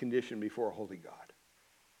human condition before a holy God.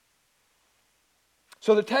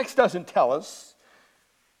 So the text doesn't tell us,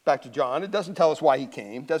 back to John, it doesn't tell us why he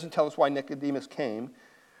came, doesn't tell us why Nicodemus came.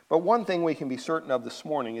 But one thing we can be certain of this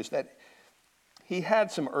morning is that he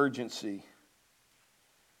had some urgency.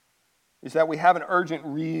 Is that we have an urgent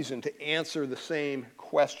reason to answer the same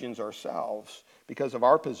questions ourselves because of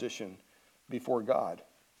our position before God.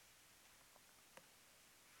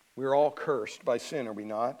 We're all cursed by sin, are we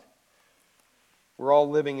not? We're all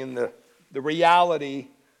living in the reality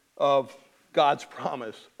of God's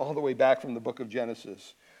promise all the way back from the book of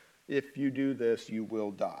Genesis. If you do this, you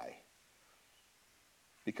will die.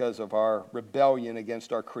 Because of our rebellion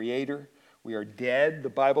against our Creator, we are dead. The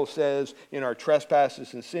Bible says in our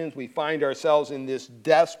trespasses and sins, we find ourselves in this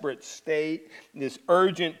desperate state, this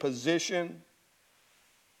urgent position.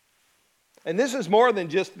 And this is more than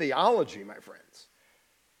just theology, my friends.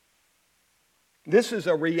 This is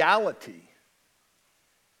a reality,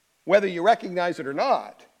 whether you recognize it or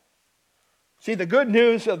not. See, the good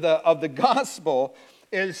news of the gospel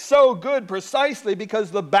is so good precisely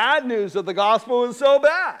because the bad news of the gospel is so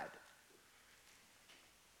bad.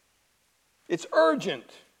 It's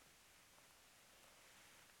urgent.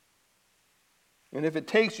 And if it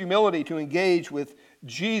takes humility to engage with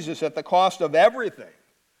Jesus at the cost of everything,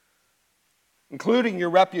 including your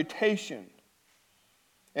reputation,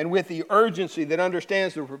 and with the urgency that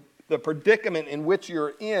understands the predicament in which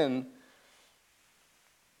you're in,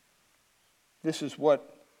 this is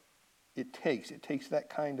what it takes. It takes that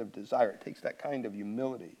kind of desire. It takes that kind of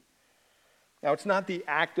humility. Now, it's not the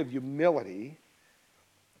act of humility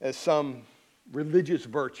as some religious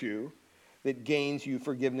virtue that gains you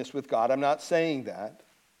forgiveness with God. I'm not saying that.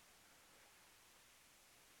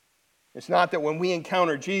 It's not that when we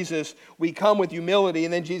encounter Jesus, we come with humility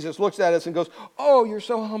and then Jesus looks at us and goes, "Oh, you're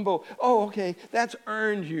so humble. Oh, okay, that's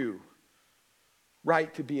earned you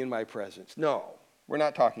right to be in my presence." No, we're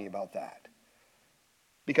not talking about that.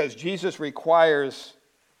 Because Jesus requires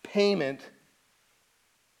payment.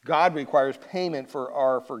 God requires payment for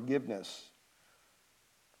our forgiveness.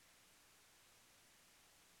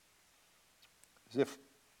 As if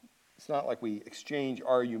it's not like we exchange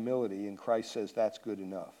our humility and Christ says that's good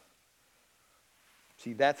enough.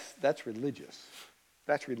 See, that's religious.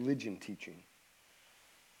 That's religion teaching.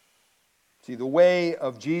 See, the way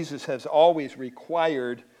of Jesus has always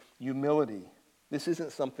required humility. This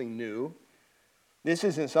isn't something new. This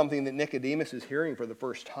isn't something that Nicodemus is hearing for the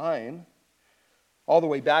first time. All the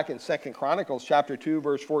way back in 2 Chronicles chapter 2,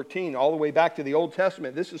 verse 14, all the way back to the Old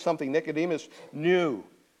Testament, this is something Nicodemus knew.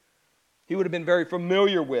 He would have been very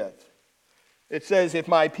familiar with. It says, "If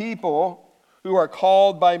my people who are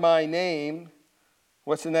called by my name,"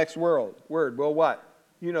 what's the next word? Well, what?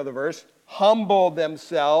 You know the verse. "Humble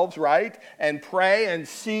themselves," right? "And pray and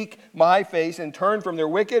seek my face and turn from their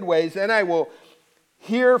wicked ways, then I will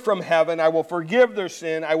hear from heaven. I will forgive their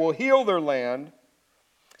sin. I will heal their land."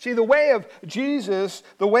 See, the way of Jesus,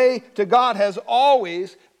 the way to God has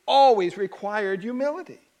always required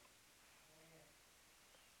humility.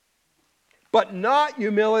 But not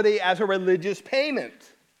humility as a religious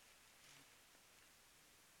payment.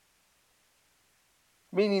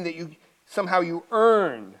 Meaning that you somehow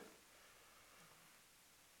earn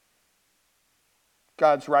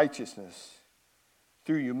God's righteousness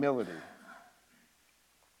through humility.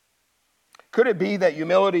 Could it be that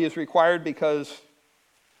humility is required because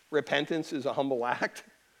repentance is a humble act?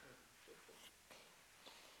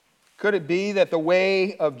 Could it be that the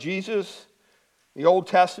way of Jesus, the Old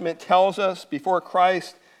Testament tells us, before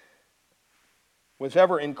Christ was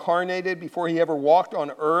ever incarnated, before he ever walked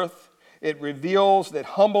on earth, it reveals that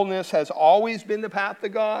humbleness has always been the path to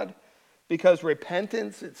God because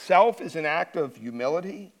repentance itself is an act of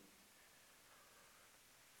humility?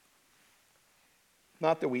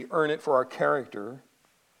 Not that we earn it for our character,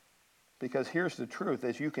 because here's the truth.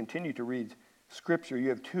 As you continue to read Scripture, you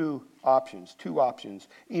have two options.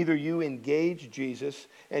 Either you engage Jesus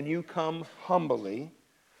and you come humbly,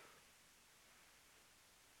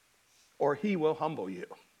 or he will humble you.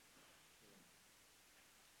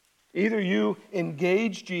 Either you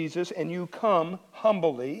engage Jesus and you come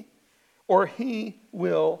humbly, or he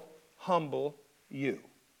will humble you.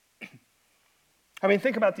 I mean,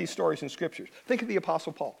 think about these stories in Scriptures. Think of the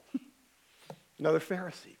Apostle Paul, another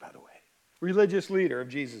Pharisee, by the way, religious leader of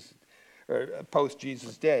Jesus, or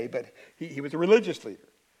post-Jesus day, but he was a religious leader.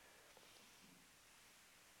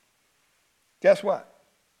 Guess what?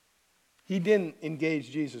 He didn't engage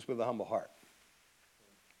Jesus with a humble heart.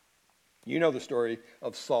 You know the story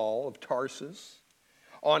of Saul of Tarsus.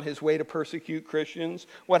 On his way to persecute Christians,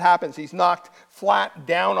 what happens? He's knocked flat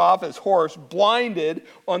down off his horse, blinded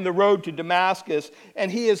on the road to Damascus,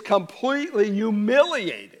 and he is completely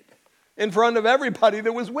humiliated in front of everybody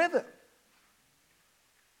that was with him.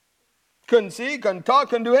 Couldn't see, couldn't talk,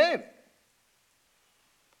 couldn't do anything.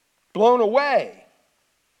 Blown away.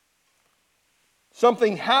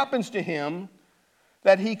 Something happens to him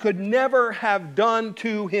that he could never have done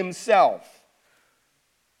to himself.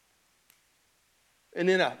 And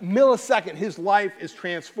in a millisecond, his life is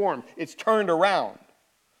transformed. It's turned around.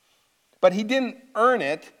 But he didn't earn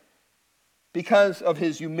it because of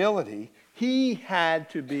his humility. He had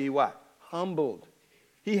to be what? Humbled.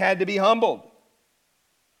 He had to be humbled.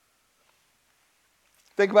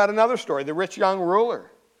 Think about another story, the rich young ruler.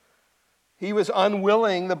 He was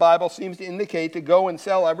unwilling, the Bible seems to indicate, to go and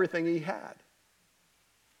sell everything he had.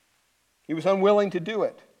 He was unwilling to do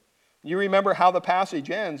it. You remember how the passage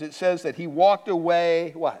ends. It says that he walked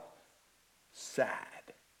away, what? Sad.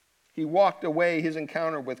 He walked away, his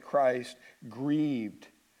encounter with Christ, grieved.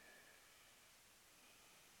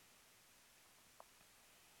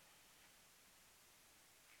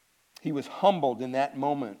 He was humbled in that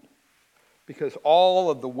moment because all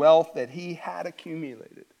of the wealth that he had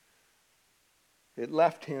accumulated, it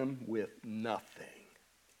left him with nothing.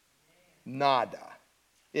 Nada.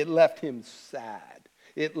 It left him sad.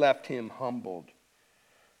 It left him humbled.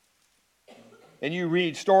 And you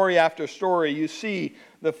read story after story, you see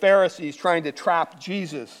the Pharisees trying to trap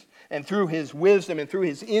Jesus. And through his wisdom and through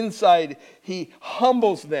his insight, he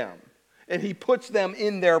humbles them. And he puts them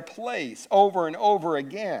in their place over and over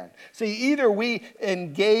again. See, either we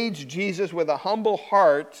engage Jesus with a humble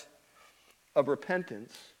heart of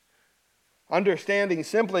repentance, understanding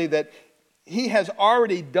simply that he has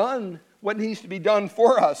already done what needs to be done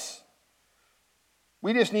for us.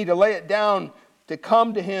 We just need to lay it down to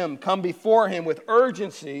come to him, come before him with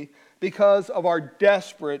urgency because of our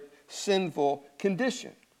desperate, sinful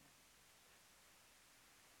condition.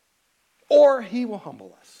 Or he will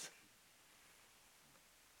humble us.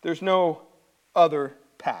 There's no other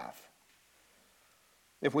path.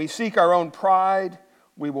 If we seek our own pride,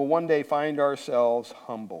 we will one day find ourselves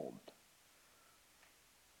humbled.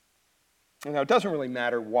 And now, it doesn't really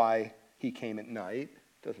matter why he came at night.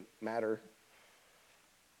 It doesn't matter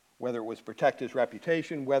whether it was to protect his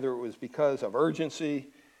reputation, whether it was because of urgency.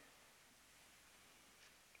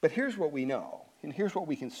 But here's what we know, and here's what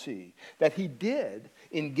we can see, that he did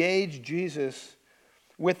engage Jesus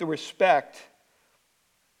with the respect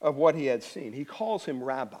of what he had seen. He calls him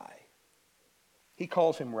rabbi. He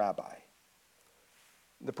calls him rabbi.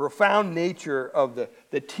 The profound nature of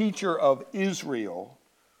the teacher of Israel,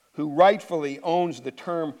 who rightfully owns the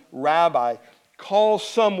term rabbi, calls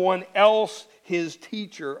someone else his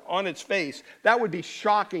teacher on its face. That would be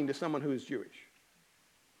shocking to someone who is Jewish.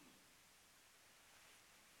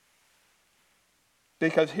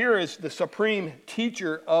 Because here is the supreme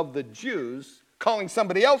teacher of the Jews calling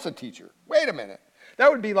somebody else a teacher. Wait a minute. That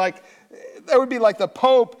would be like the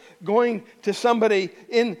Pope going to somebody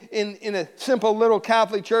in a simple little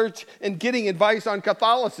Catholic church and getting advice on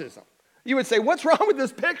Catholicism. You would say, what's wrong with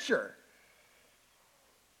this picture?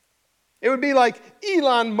 It would be like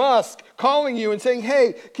Elon Musk calling you and saying,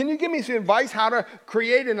 hey, can you give me some advice how to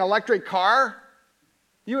create an electric car?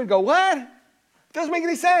 You would go, what? It doesn't make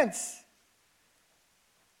any sense.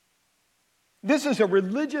 This is a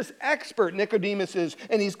religious expert, Nicodemus is,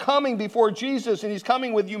 and he's coming before Jesus, and he's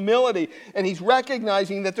coming with humility, and he's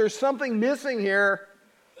recognizing that there's something missing here.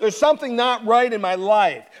 There's something not right in my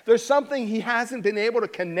life. There's something he hasn't been able to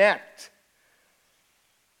connect.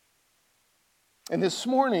 And this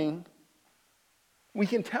morning, we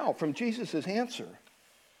can tell from Jesus' answer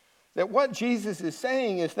that what Jesus is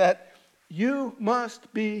saying is that you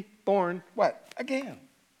must be born, what? Again.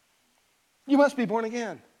 You must be born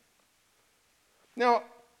again. Now,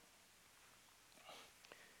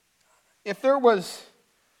 if there was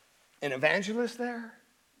an evangelist there,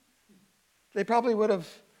 they probably would have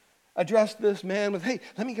addressed this man with, hey,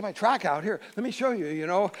 let me get my track out here. Let me show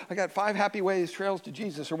you, I got 5 happy ways, trails to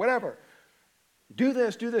Jesus, or whatever. Do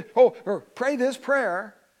this, or pray this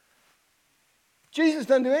prayer. Jesus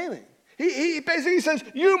doesn't do anything. He basically says,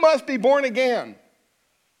 you must be born again.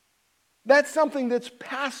 That's something that's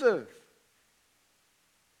passive.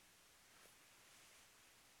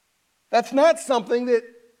 That's not something that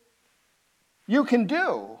you can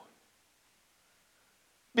do.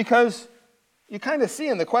 Because you kind of see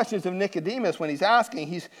in the questions of Nicodemus when he's asking,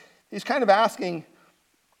 he's kind of asking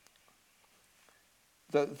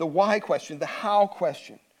the why question, the how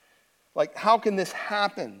question. Like, how can this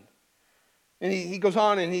happen? And he goes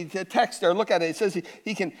on and he texts there, look at it, it says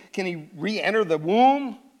can he re-enter the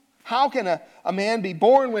womb? How can a man be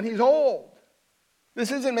born when he's old?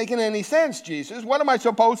 This isn't making any sense, Jesus. What am I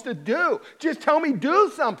supposed to do? Just tell me do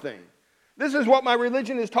something. This is what my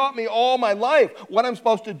religion has taught me all my life, what I'm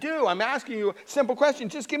supposed to do. I'm asking you a simple question.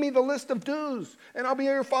 Just give me the list of do's, and I'll be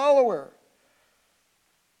your follower.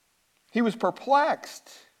 He was perplexed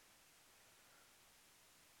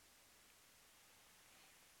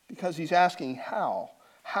because he's asking how.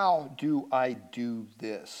 How do I do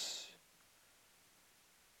this?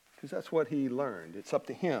 Because that's what he learned. It's up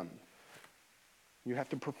to him. You have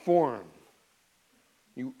to perform.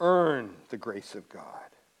 You earn the grace of God.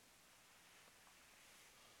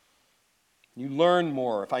 You learn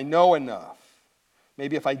more if I know enough.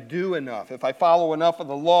 Maybe if I do enough, if I follow enough of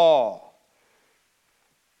the law.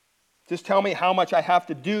 Just tell me how much I have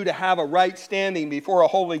to do to have a right standing before a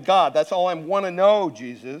holy God. That's all I want to know,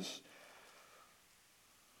 Jesus.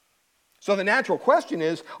 So the natural question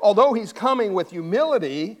is, although he's coming with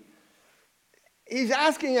humility, he's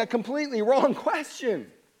asking a completely wrong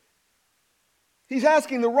question. He's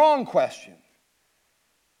asking the wrong question.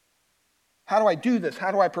 How do I do this?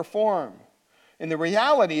 How do I perform? And the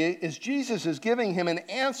reality is Jesus is giving him an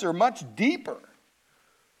answer much deeper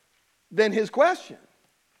than his question.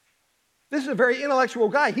 This is a very intellectual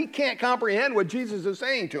guy. He can't comprehend what Jesus is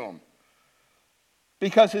saying to him.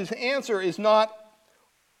 Because his answer is not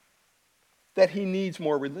that he needs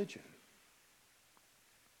more religion.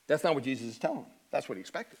 That's not what Jesus is telling him. That's what he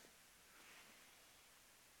expected.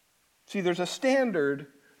 See, there's a standard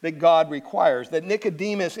that God requires, that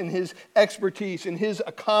Nicodemus, in his expertise, in his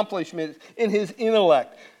accomplishments, in his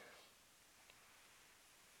intellect,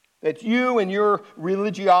 that you and your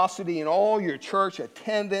religiosity and all your church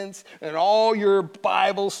attendance and all your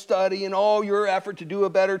Bible study and all your effort to do a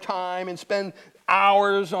better time and spend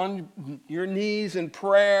hours on your knees in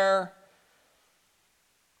prayer,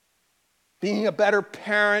 being a better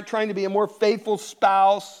parent, trying to be a more faithful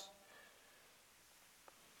spouse.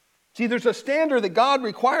 See, there's a standard that God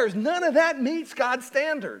requires. None of that meets God's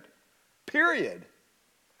standard, period.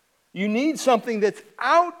 You need something that's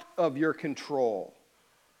out of your control,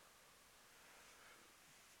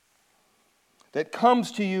 that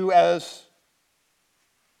comes to you as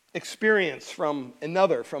experience from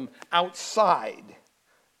another, from outside.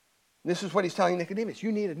 This is what he's telling Nicodemus.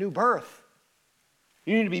 You need a new birth.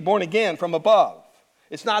 You need to be born again from above.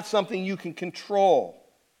 It's not something you can control.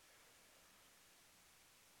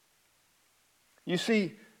 You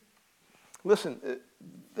see, listen,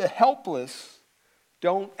 the helpless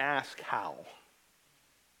don't ask how.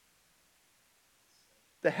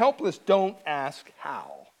 The helpless don't ask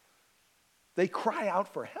how. They cry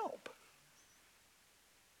out for help.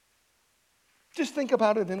 Just think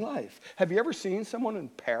about it in life. Have you ever seen someone in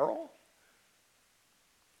peril?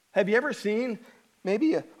 Have you ever seen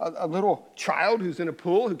maybe a little child who's in a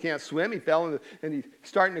pool who can't swim? He fell and he's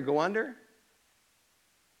starting to go under.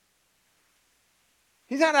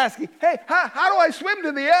 He's not asking, hey, how do I swim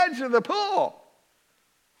to the edge of the pool?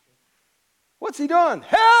 What's he doing?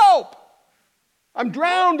 Help! I'm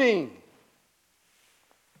drowning.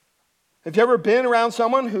 Have you ever been around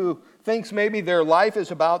someone who thinks maybe their life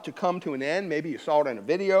is about to come to an end? Maybe you saw it in a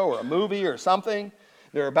video or a movie or something.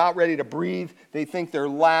 They're about ready to breathe. They think their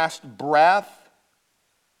last breath.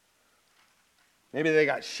 Maybe they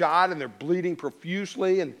got shot and they're bleeding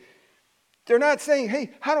profusely and They're not saying,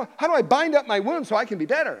 hey, how do I bind up my wound so I can be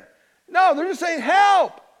better? No, they're just saying,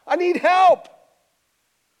 help. I need help.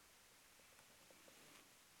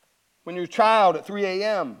 When your child at 3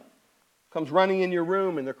 a.m. comes running in your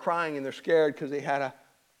room and they're crying and they're scared because they had a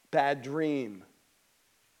bad dream,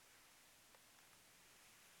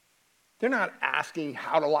 they're not asking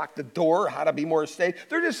how to lock the door, how to be more safe.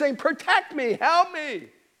 They're just saying, protect me, help me.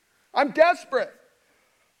 I'm desperate.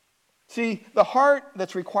 See, the heart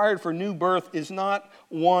that's required for new birth is not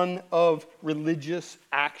one of religious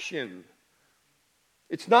action.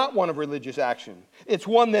 It's not one of religious action. It's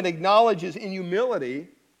one that acknowledges in humility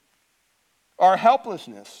our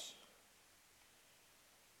helplessness.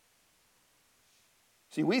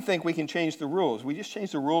 See, we think we can change the rules. We just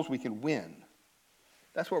change the rules, we can win.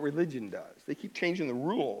 That's what religion does. They keep changing the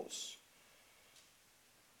rules.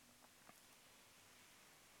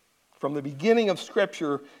 From the beginning of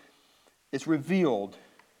Scripture, it's revealed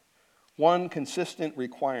one consistent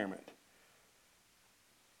requirement: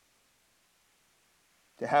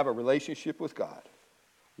 to have a relationship with God.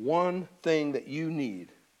 One thing that you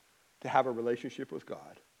need to have a relationship with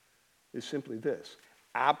God is simply this: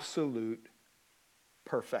 absolute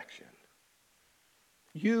perfection.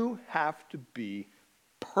 You have to be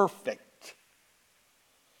perfect.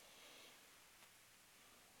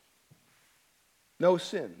 No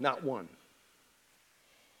sin, not one.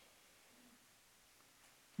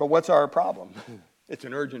 But what's our problem? It's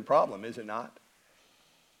an urgent problem, is it not?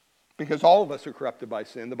 Because all of us are corrupted by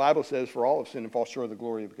sin. The Bible says, for all have sinned and fall short of the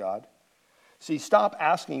glory of God. See, stop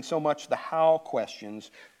asking so much the how questions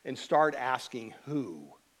and start asking who.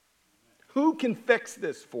 Who can fix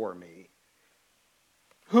this for me?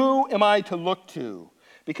 Who am I to look to?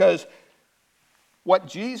 Because what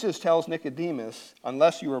Jesus tells Nicodemus,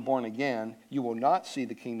 unless you are born again, you will not see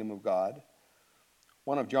the kingdom of God.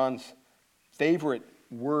 One of John's favorite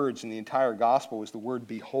words in the entire gospel is the word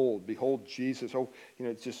behold. Behold Jesus. Oh,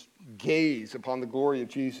 it's just gaze upon the glory of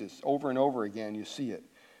Jesus. Over and over again, you see it.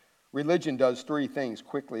 Religion does three things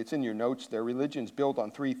quickly. It's in your notes there. Religion's built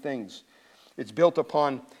on three things. It's built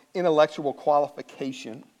upon intellectual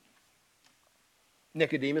qualification.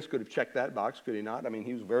 Nicodemus could have checked that box, could he not? I mean,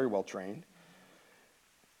 he was very well trained.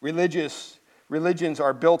 Religions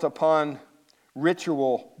are built upon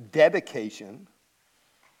ritual dedication,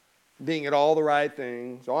 being at all the right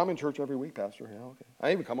things. Oh, I'm in church every week, Pastor. Yeah, okay.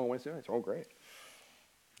 I even come on Wednesday nights. Oh, great.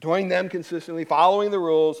 Doing them consistently, following the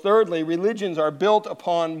rules. Thirdly, religions are built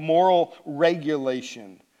upon moral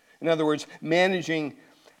regulation. In other words, managing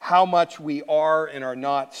how much we are and are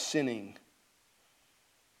not sinning,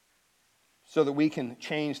 so that we can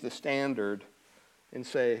change the standard and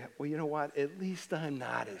say, well, you know what? At least I'm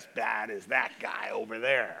not as bad as that guy over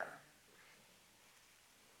there.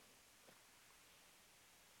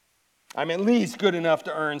 I'm at least good enough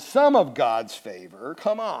to earn some of God's favor.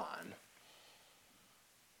 Come on.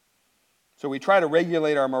 So we try to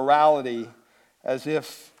regulate our morality as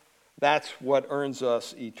if that's what earns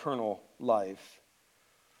us eternal life.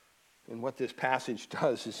 And what this passage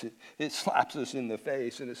does is it slaps us in the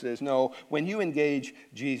face and it says, no, when you engage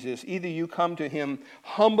Jesus, either you come to him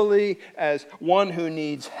humbly as one who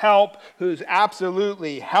needs help, who's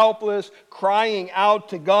absolutely helpless, crying out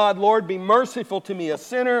to God, Lord, be merciful to me, a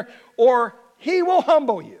sinner, or he will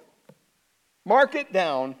humble you. Mark it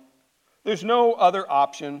down. There's no other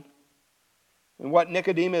option. And what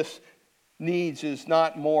Nicodemus needs is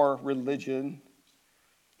not more religion.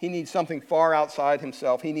 He needs something far outside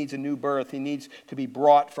himself. He needs a new birth. He needs to be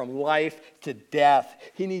brought from life to death.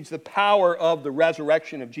 He needs the power of the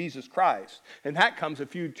resurrection of Jesus Christ. And that comes a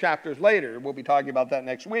few chapters later. We'll be talking about that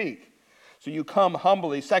next week. So you come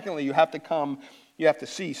humbly. Secondly, you have to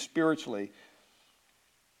see spiritually.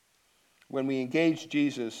 When we engage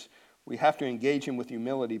Jesus, we have to engage him with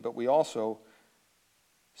humility, but we also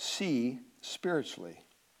see spiritually.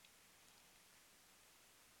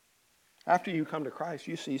 After you come to Christ,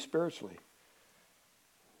 you see spiritually.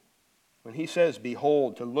 When he says,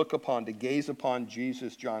 behold, to look upon, to gaze upon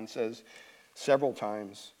Jesus, John says several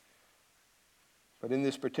times. But in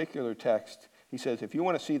this particular text, he says, if you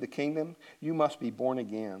want to see the kingdom, you must be born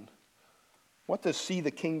again. What does see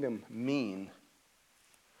the kingdom mean?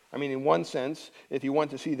 I mean, in one sense, if you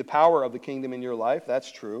want to see the power of the kingdom in your life,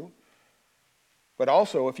 that's true. But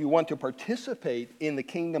also, if you want to participate in the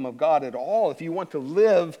kingdom of God at all, if you want to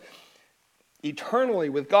live eternally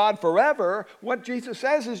with God forever, what Jesus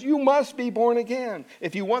says is you must be born again.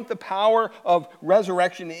 If you want the power of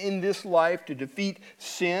resurrection in this life to defeat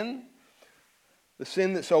sin, the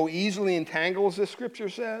sin that so easily entangles, this scripture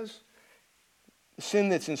says, the sin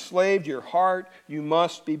that's enslaved your heart, you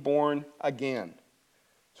must be born again.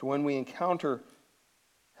 So when we encounter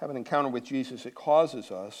have an encounter with Jesus, it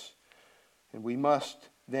causes us, and we must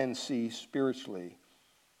then see spiritually.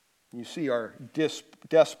 You see our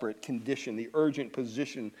desperate condition, the urgent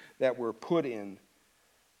position that we're put in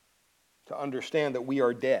to understand that we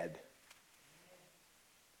are dead.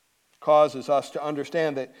 Causes us to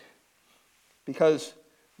understand that because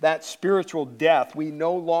that spiritual death, we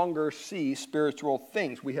no longer see spiritual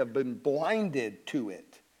things. We have been blinded to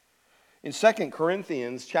it. In 2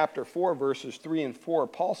 Corinthians chapter 4, verses 3 and 4,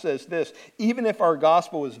 Paul says this, even if our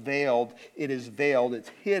gospel is veiled, it's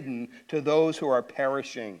hidden to those who are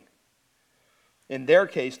perishing. In their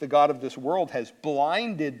case, the God of this world has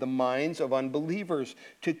blinded the minds of unbelievers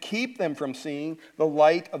to keep them from seeing the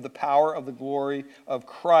light of the power of the glory of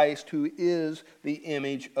Christ, who is the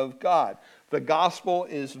image of God. The gospel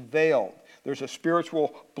is veiled. There's a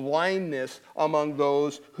spiritual blindness among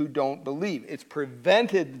those who don't believe. It's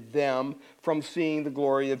prevented them from seeing the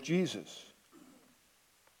glory of Jesus.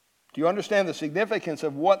 Do you understand the significance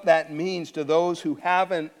of what that means to those who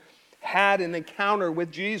haven't had an encounter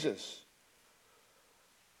with Jesus?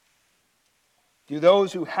 To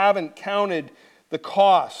those who haven't counted the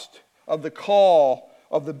cost of the call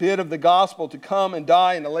of the bid of the gospel to come and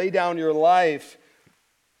die and to lay down your life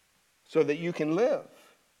so that you can live.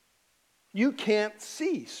 You can't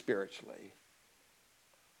see spiritually.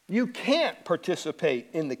 You can't participate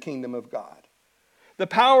in the kingdom of God. The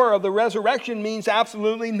power of the resurrection means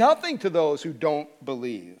absolutely nothing to those who don't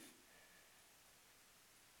believe.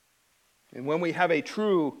 And when we have a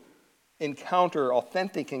true encounter,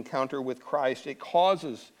 authentic encounter with Christ, it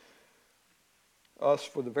causes us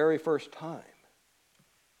for the very first time,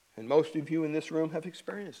 and most of you in this room have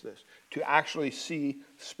experienced this, to actually see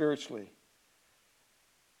spiritually.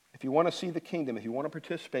 If you want to see the kingdom, if you want to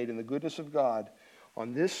participate in the goodness of God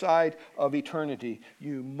on this side of eternity,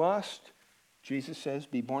 you must, Jesus says,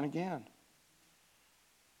 be born again.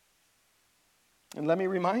 And let me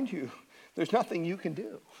remind you, there's nothing you can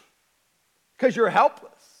do because you're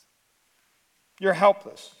helpless. You're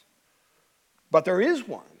helpless. But there is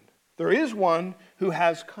one. There is one who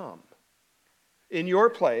has come in your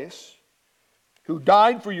place, who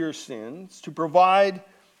died for your sins to provide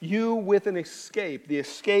you with an escape, the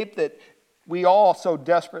escape that we all so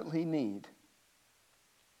desperately need.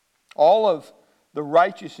 All of the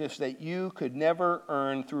righteousness that you could never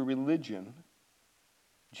earn through religion,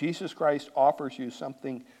 Jesus Christ offers you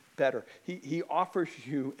something better. He offers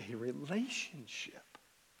you a relationship.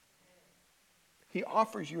 He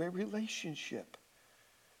offers you a relationship.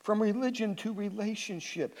 From religion to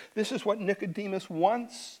relationship. This is what Nicodemus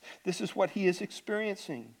wants. This is what he is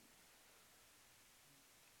experiencing.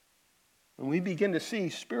 When we begin to see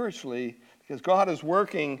spiritually, because God is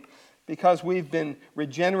working, because we've been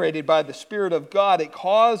regenerated by the Spirit of God, it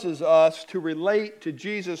causes us to relate to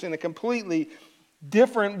Jesus in a completely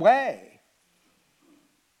different way.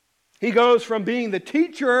 He goes from being the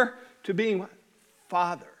teacher to being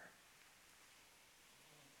Father.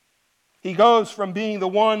 He goes from being the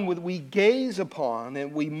one that we gaze upon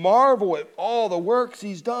and we marvel at all the works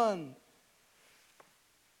he's done.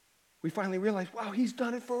 We finally realize, wow, he's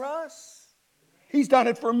done it for us. He's done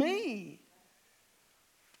it for me.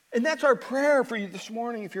 And that's our prayer for you this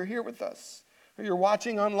morning if you're here with us or you're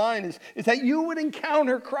watching online, is that you would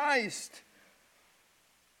encounter Christ.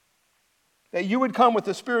 That you would come with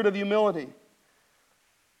the spirit of humility.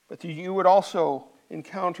 But that you would also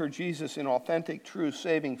encounter Jesus in authentic, true,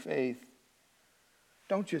 saving faith.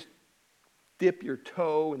 Don't just dip your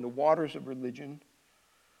toe in the waters of religion.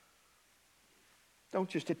 Don't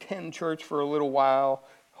just attend church for a little while,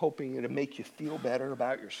 hoping it'll make you feel better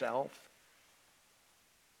about yourself.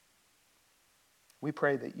 We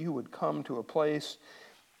pray that you would come to a place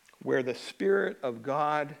where the Spirit of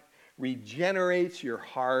God regenerates your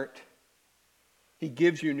heart. He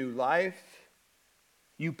gives you new life.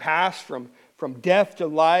 You pass from death to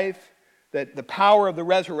life. That the power of the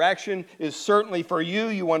resurrection is certainly for you.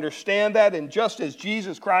 You understand that. And just as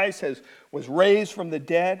Jesus Christ was raised from the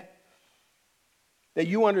dead, that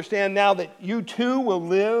you understand now that you too will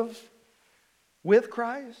live with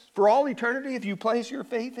Christ for all eternity if you place your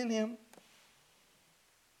faith in him.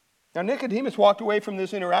 Now, Nicodemus walked away from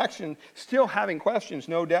this interaction still having questions,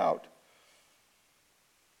 no doubt.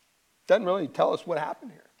 Doesn't really tell us what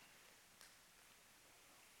happened here.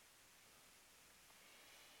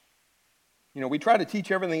 You know, we try to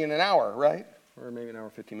teach everything in an hour, right? Or maybe an hour,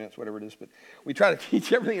 15 minutes, whatever it is. But we try to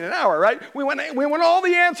teach everything in an hour, right? We want all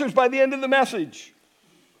the answers by the end of the message.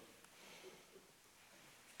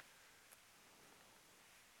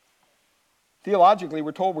 Theologically,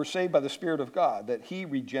 we're told we're saved by the Spirit of God, that he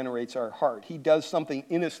regenerates our heart. He does something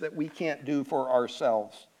in us that we can't do for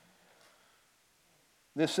ourselves.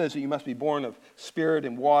 This says that you must be born of spirit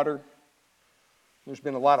and water. There's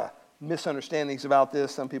been a lot of misunderstandings about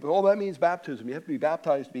this. Some people, that means baptism. You have to be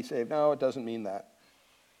baptized to be saved. No, it doesn't mean that.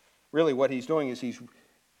 Really, what he's doing is he's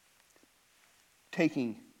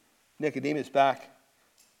taking Nicodemus back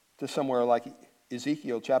to somewhere like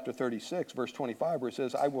Ezekiel chapter 36, verse 25, where it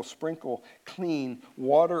says, I will sprinkle clean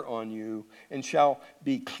water on you, and shall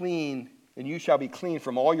be clean, and you shall be clean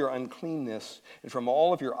from all your uncleanness, and from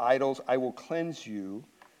all of your idols I will cleanse you,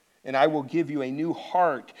 and I will give you a new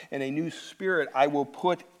heart, and a new spirit I will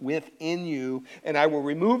put within you, and I will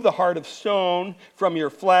remove the heart of stone from your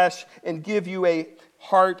flesh, and give you a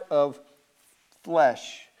heart of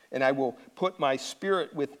flesh. And I will put my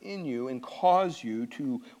spirit within you and cause you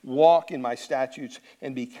to walk in my statutes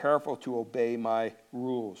and be careful to obey my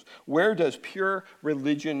rules. Where does pure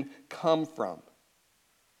religion come from?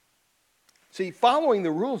 See, following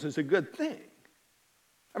the rules is a good thing.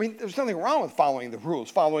 I mean, there's nothing wrong with following the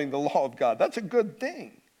rules, following the law of God. That's a good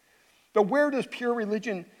thing. But where does pure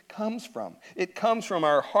religion come from? It comes from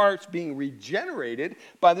our hearts being regenerated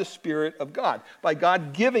by the Spirit of God, by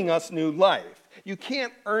God giving us new life. You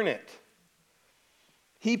can't earn it.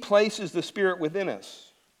 He places the Spirit within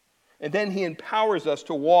us, and then he empowers us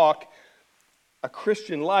to walk a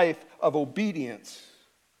Christian life of obedience.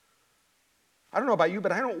 I don't know about you,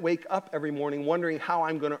 but I don't wake up every morning wondering how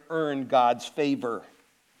I'm going to earn God's favor.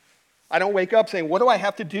 I don't wake up saying, what do I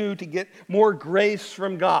have to do to get more grace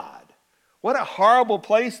from God? What a horrible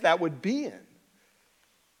place that would be in.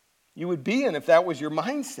 You would be in if that was your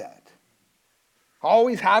mindset.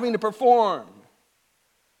 Always having to perform.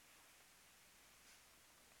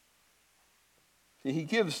 See, he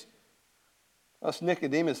gives us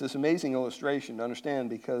Nicodemus this amazing illustration to understand,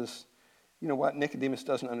 because you know what? Nicodemus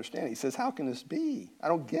doesn't understand. He says, how can this be? I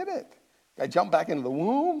don't get it. I jump back into the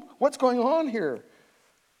womb? What's going on here?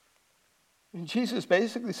 And Jesus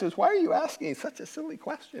basically says, why are you asking such a silly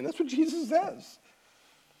question? That's what Jesus says.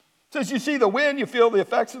 He says, you see the wind, you feel the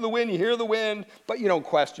effects of the wind, you hear the wind, but you don't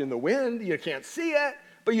question the wind. You can't see it,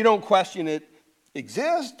 but you don't question it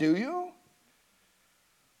exists, do you?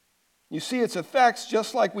 You see its effects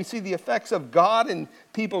just like we see the effects of God in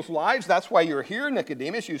people's lives. That's why you're here,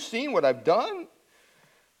 Nicodemus. You've seen what I've done.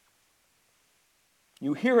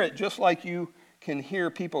 You hear it just like you can hear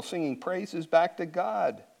people singing praises back to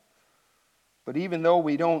God. But even though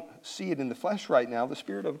we don't see it in the flesh right now, the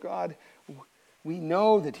Spirit of God, we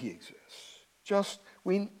know that he exists. Just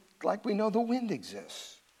like we know the wind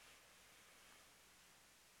exists.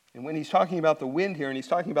 And when he's talking about the wind here and he's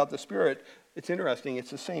talking about the Spirit, it's interesting.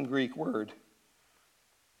 It's the same Greek word.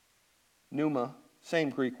 Pneuma,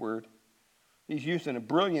 same Greek word. He's using a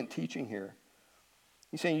brilliant teaching here.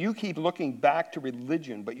 He's saying you keep looking back to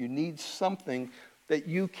religion, but you need something that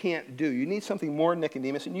you can't do. You need something more,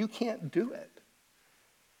 Nicodemus, and you can't do it.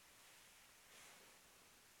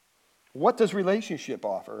 What does relationship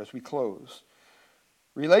offer as we close?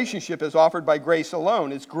 Relationship is offered by grace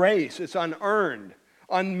alone. It's grace. It's unearned,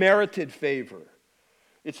 unmerited favor.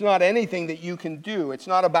 It's not anything that you can do. It's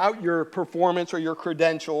not about your performance or your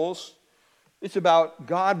credentials. It's about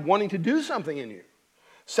God wanting to do something in you.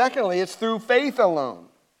 Secondly, it's through faith alone.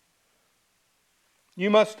 You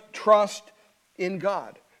must trust in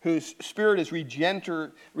God, whose Spirit is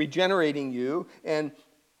regenerating you, and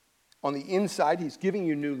on the inside, he's giving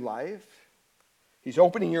you new life. He's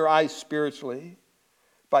opening your eyes spiritually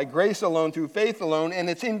by grace alone, through faith alone, and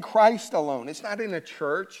it's in Christ alone. It's not in a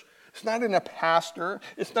church. It's not in a pastor.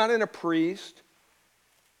 It's not in a priest.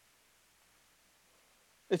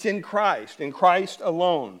 It's in Christ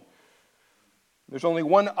alone. There's only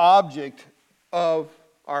one object of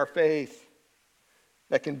our faith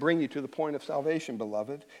that can bring you to the point of salvation,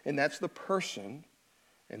 beloved, and that's the person,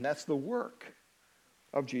 and that's the work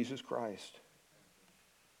of Jesus Christ.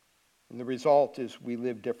 And the result is we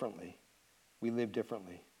live differently. We live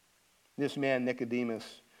differently. This man, Nicodemus,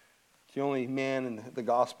 is the only man in the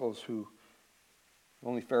Gospels the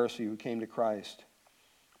only Pharisee who came to Christ.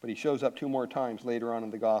 But he shows up 2 more times later on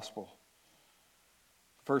in the Gospel.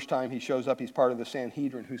 First time he shows up, he's part of the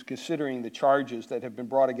Sanhedrin who's considering the charges that have been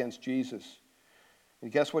brought against Jesus.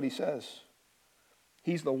 And guess what he says?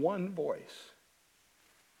 He's the one voice,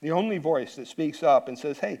 the only voice that speaks up and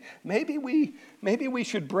says, hey, maybe we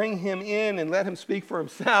should bring him in and let him speak for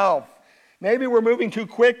himself. Maybe we're moving too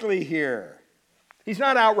quickly here. He's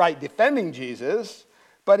not outright defending Jesus,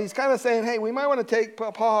 but he's kind of saying, hey, we might want to take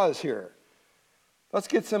a pause here. Let's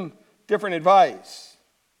get some different advice.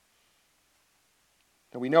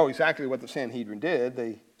 And we know exactly what the Sanhedrin did.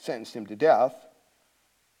 They sentenced him to death.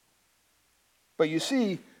 But you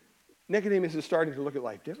see, Nicodemus is starting to look at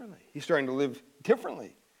life differently. He's starting to live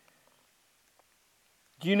differently.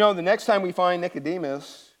 Do you know the next time we find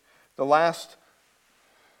Nicodemus, the last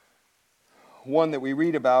one that we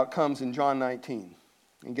read about comes in John 19.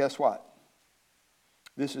 And guess what?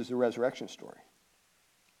 This is the resurrection story.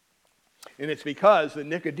 And it's because that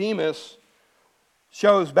Nicodemus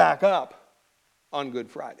shows back up on Good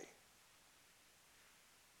Friday.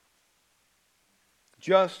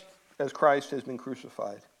 Just as Christ has been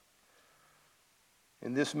crucified.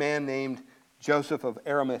 And this man named Joseph of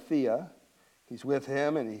Arimathea, he's with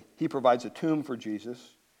him and he provides a tomb for Jesus.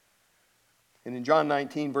 And in John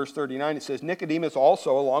 19, verse 39, it says, Nicodemus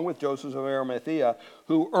also, along with Joseph of Arimathea,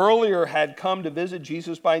 who earlier had come to visit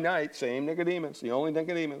Jesus by night, same Nicodemus, the only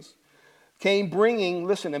Nicodemus, came bringing,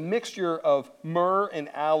 listen, a mixture of myrrh and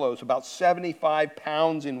aloes, about 75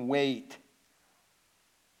 pounds in weight.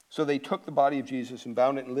 So they took the body of Jesus and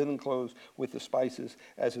bound it in linen clothes with the spices,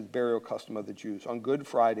 as is the burial custom of the Jews. On Good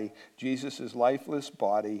Friday, Jesus' lifeless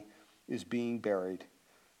body is being buried.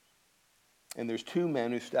 And there's two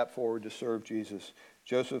men who step forward to serve Jesus.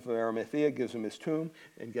 Joseph of Arimathea gives him his tomb,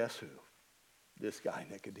 and guess who? This guy,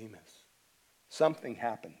 Nicodemus. Something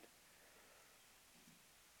happened.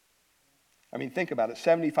 I mean, think about it.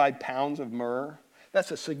 75 pounds of myrrh.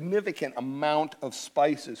 That's a significant amount of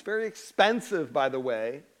spices. Very expensive, by the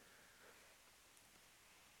way.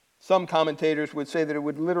 Some commentators would say that it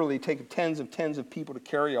would literally take tens of people to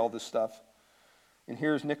carry all this stuff. And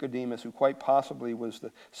here's Nicodemus, who quite possibly was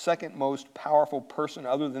the second most powerful person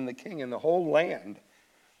other than the king in the whole land.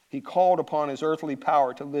 He called upon his earthly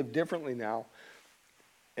power to live differently now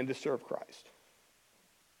and to serve Christ.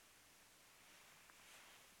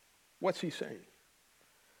 What's he saying?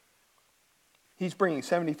 He's bringing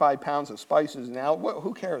 75 pounds of spices now.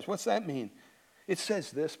 Who cares? What's that mean? It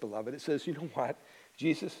says this, beloved. It says, you know what?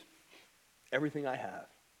 Jesus, everything I have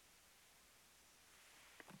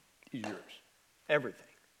is yours. Everything.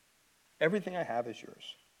 Everything I have is yours.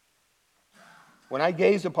 When I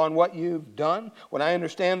gaze upon what you've done, when I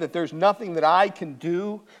understand that there's nothing that I can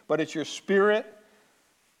do, but it's your Spirit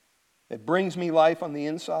that brings me life on the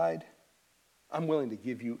inside, I'm willing to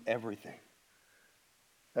give you everything.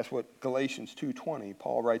 That's what Galatians 2:20,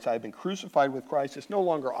 Paul writes, I have been crucified with Christ. It's no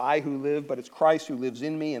longer I who live, but it's Christ who lives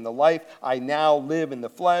in me. And the life I now live in the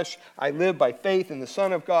flesh, I live by faith in the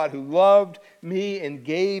Son of God who loved me and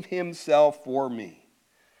gave himself for me.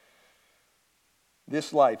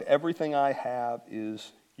 This life, everything I have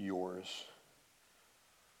is yours.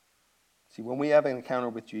 See, when we have an encounter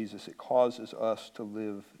with Jesus, it causes us to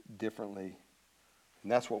live differently. And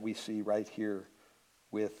that's what we see right here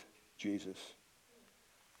with Jesus.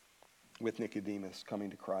 With Nicodemus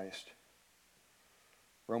coming to Christ.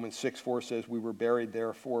 Romans 6:4 says, we were buried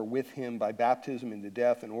therefore with him by baptism into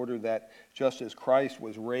death, in order that just as Christ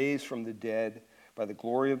was raised from the dead by the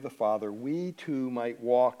glory of the Father, we too might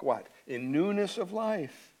walk, what? In newness of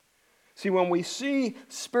life. See, when we see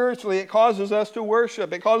spiritually, it causes us to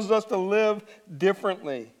worship. It causes us to live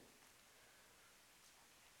differently.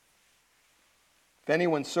 If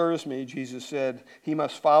anyone serves me, Jesus said, he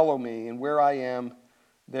must follow me, and where I am,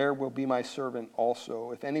 there will be my servant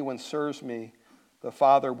also. If anyone serves me, the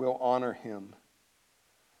Father will honor him.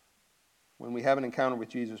 When we have an encounter with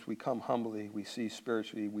Jesus, we come humbly, we see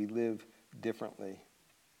spiritually, we live differently.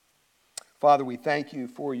 Father, we thank you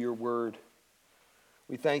for your word.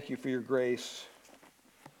 We thank you for your grace.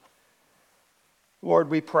 Lord,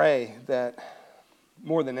 we pray that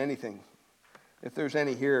more than anything, if there's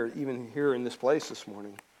any here, even here in this place this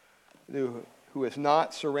morning, who has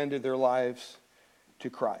not surrendered their lives to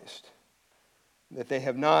Christ, that they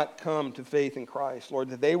have not come to faith in Christ, Lord,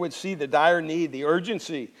 that they would see the dire need, the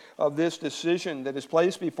urgency of this decision that is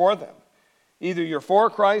placed before them. Either you're for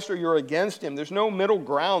Christ or you're against him. There's no middle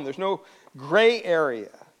ground. There's no gray area.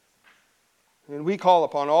 And we call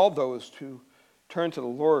upon all those to turn to the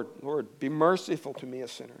Lord. Lord, be merciful to me, a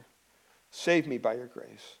sinner. Save me by your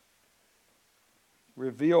grace.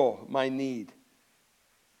 Reveal my need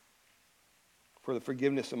for the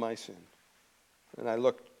forgiveness of my sin. And I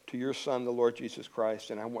look to your Son, the Lord Jesus Christ,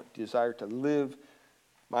 and I desire to live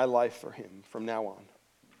my life for him from now on.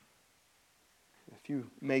 If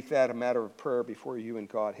you make that a matter of prayer before you and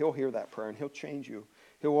God, he'll hear that prayer and he'll change you.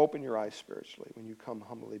 He'll open your eyes spiritually when you come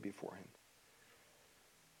humbly before him.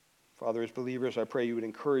 Father, as believers, I pray you would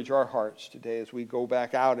encourage our hearts today as we go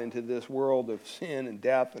back out into this world of sin and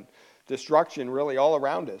death and destruction really all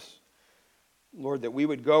around us. Lord, that we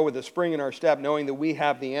would go with a spring in our step knowing that we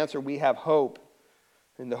have the answer, we have hope.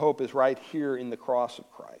 And the hope is right here in the cross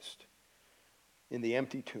of Christ, in the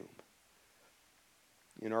empty tomb,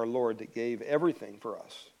 in our Lord that gave everything for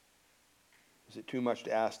us. Is it too much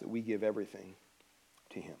to ask that we give everything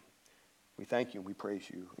to him? We thank you and we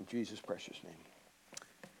praise you in Jesus' precious name.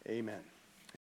 Amen.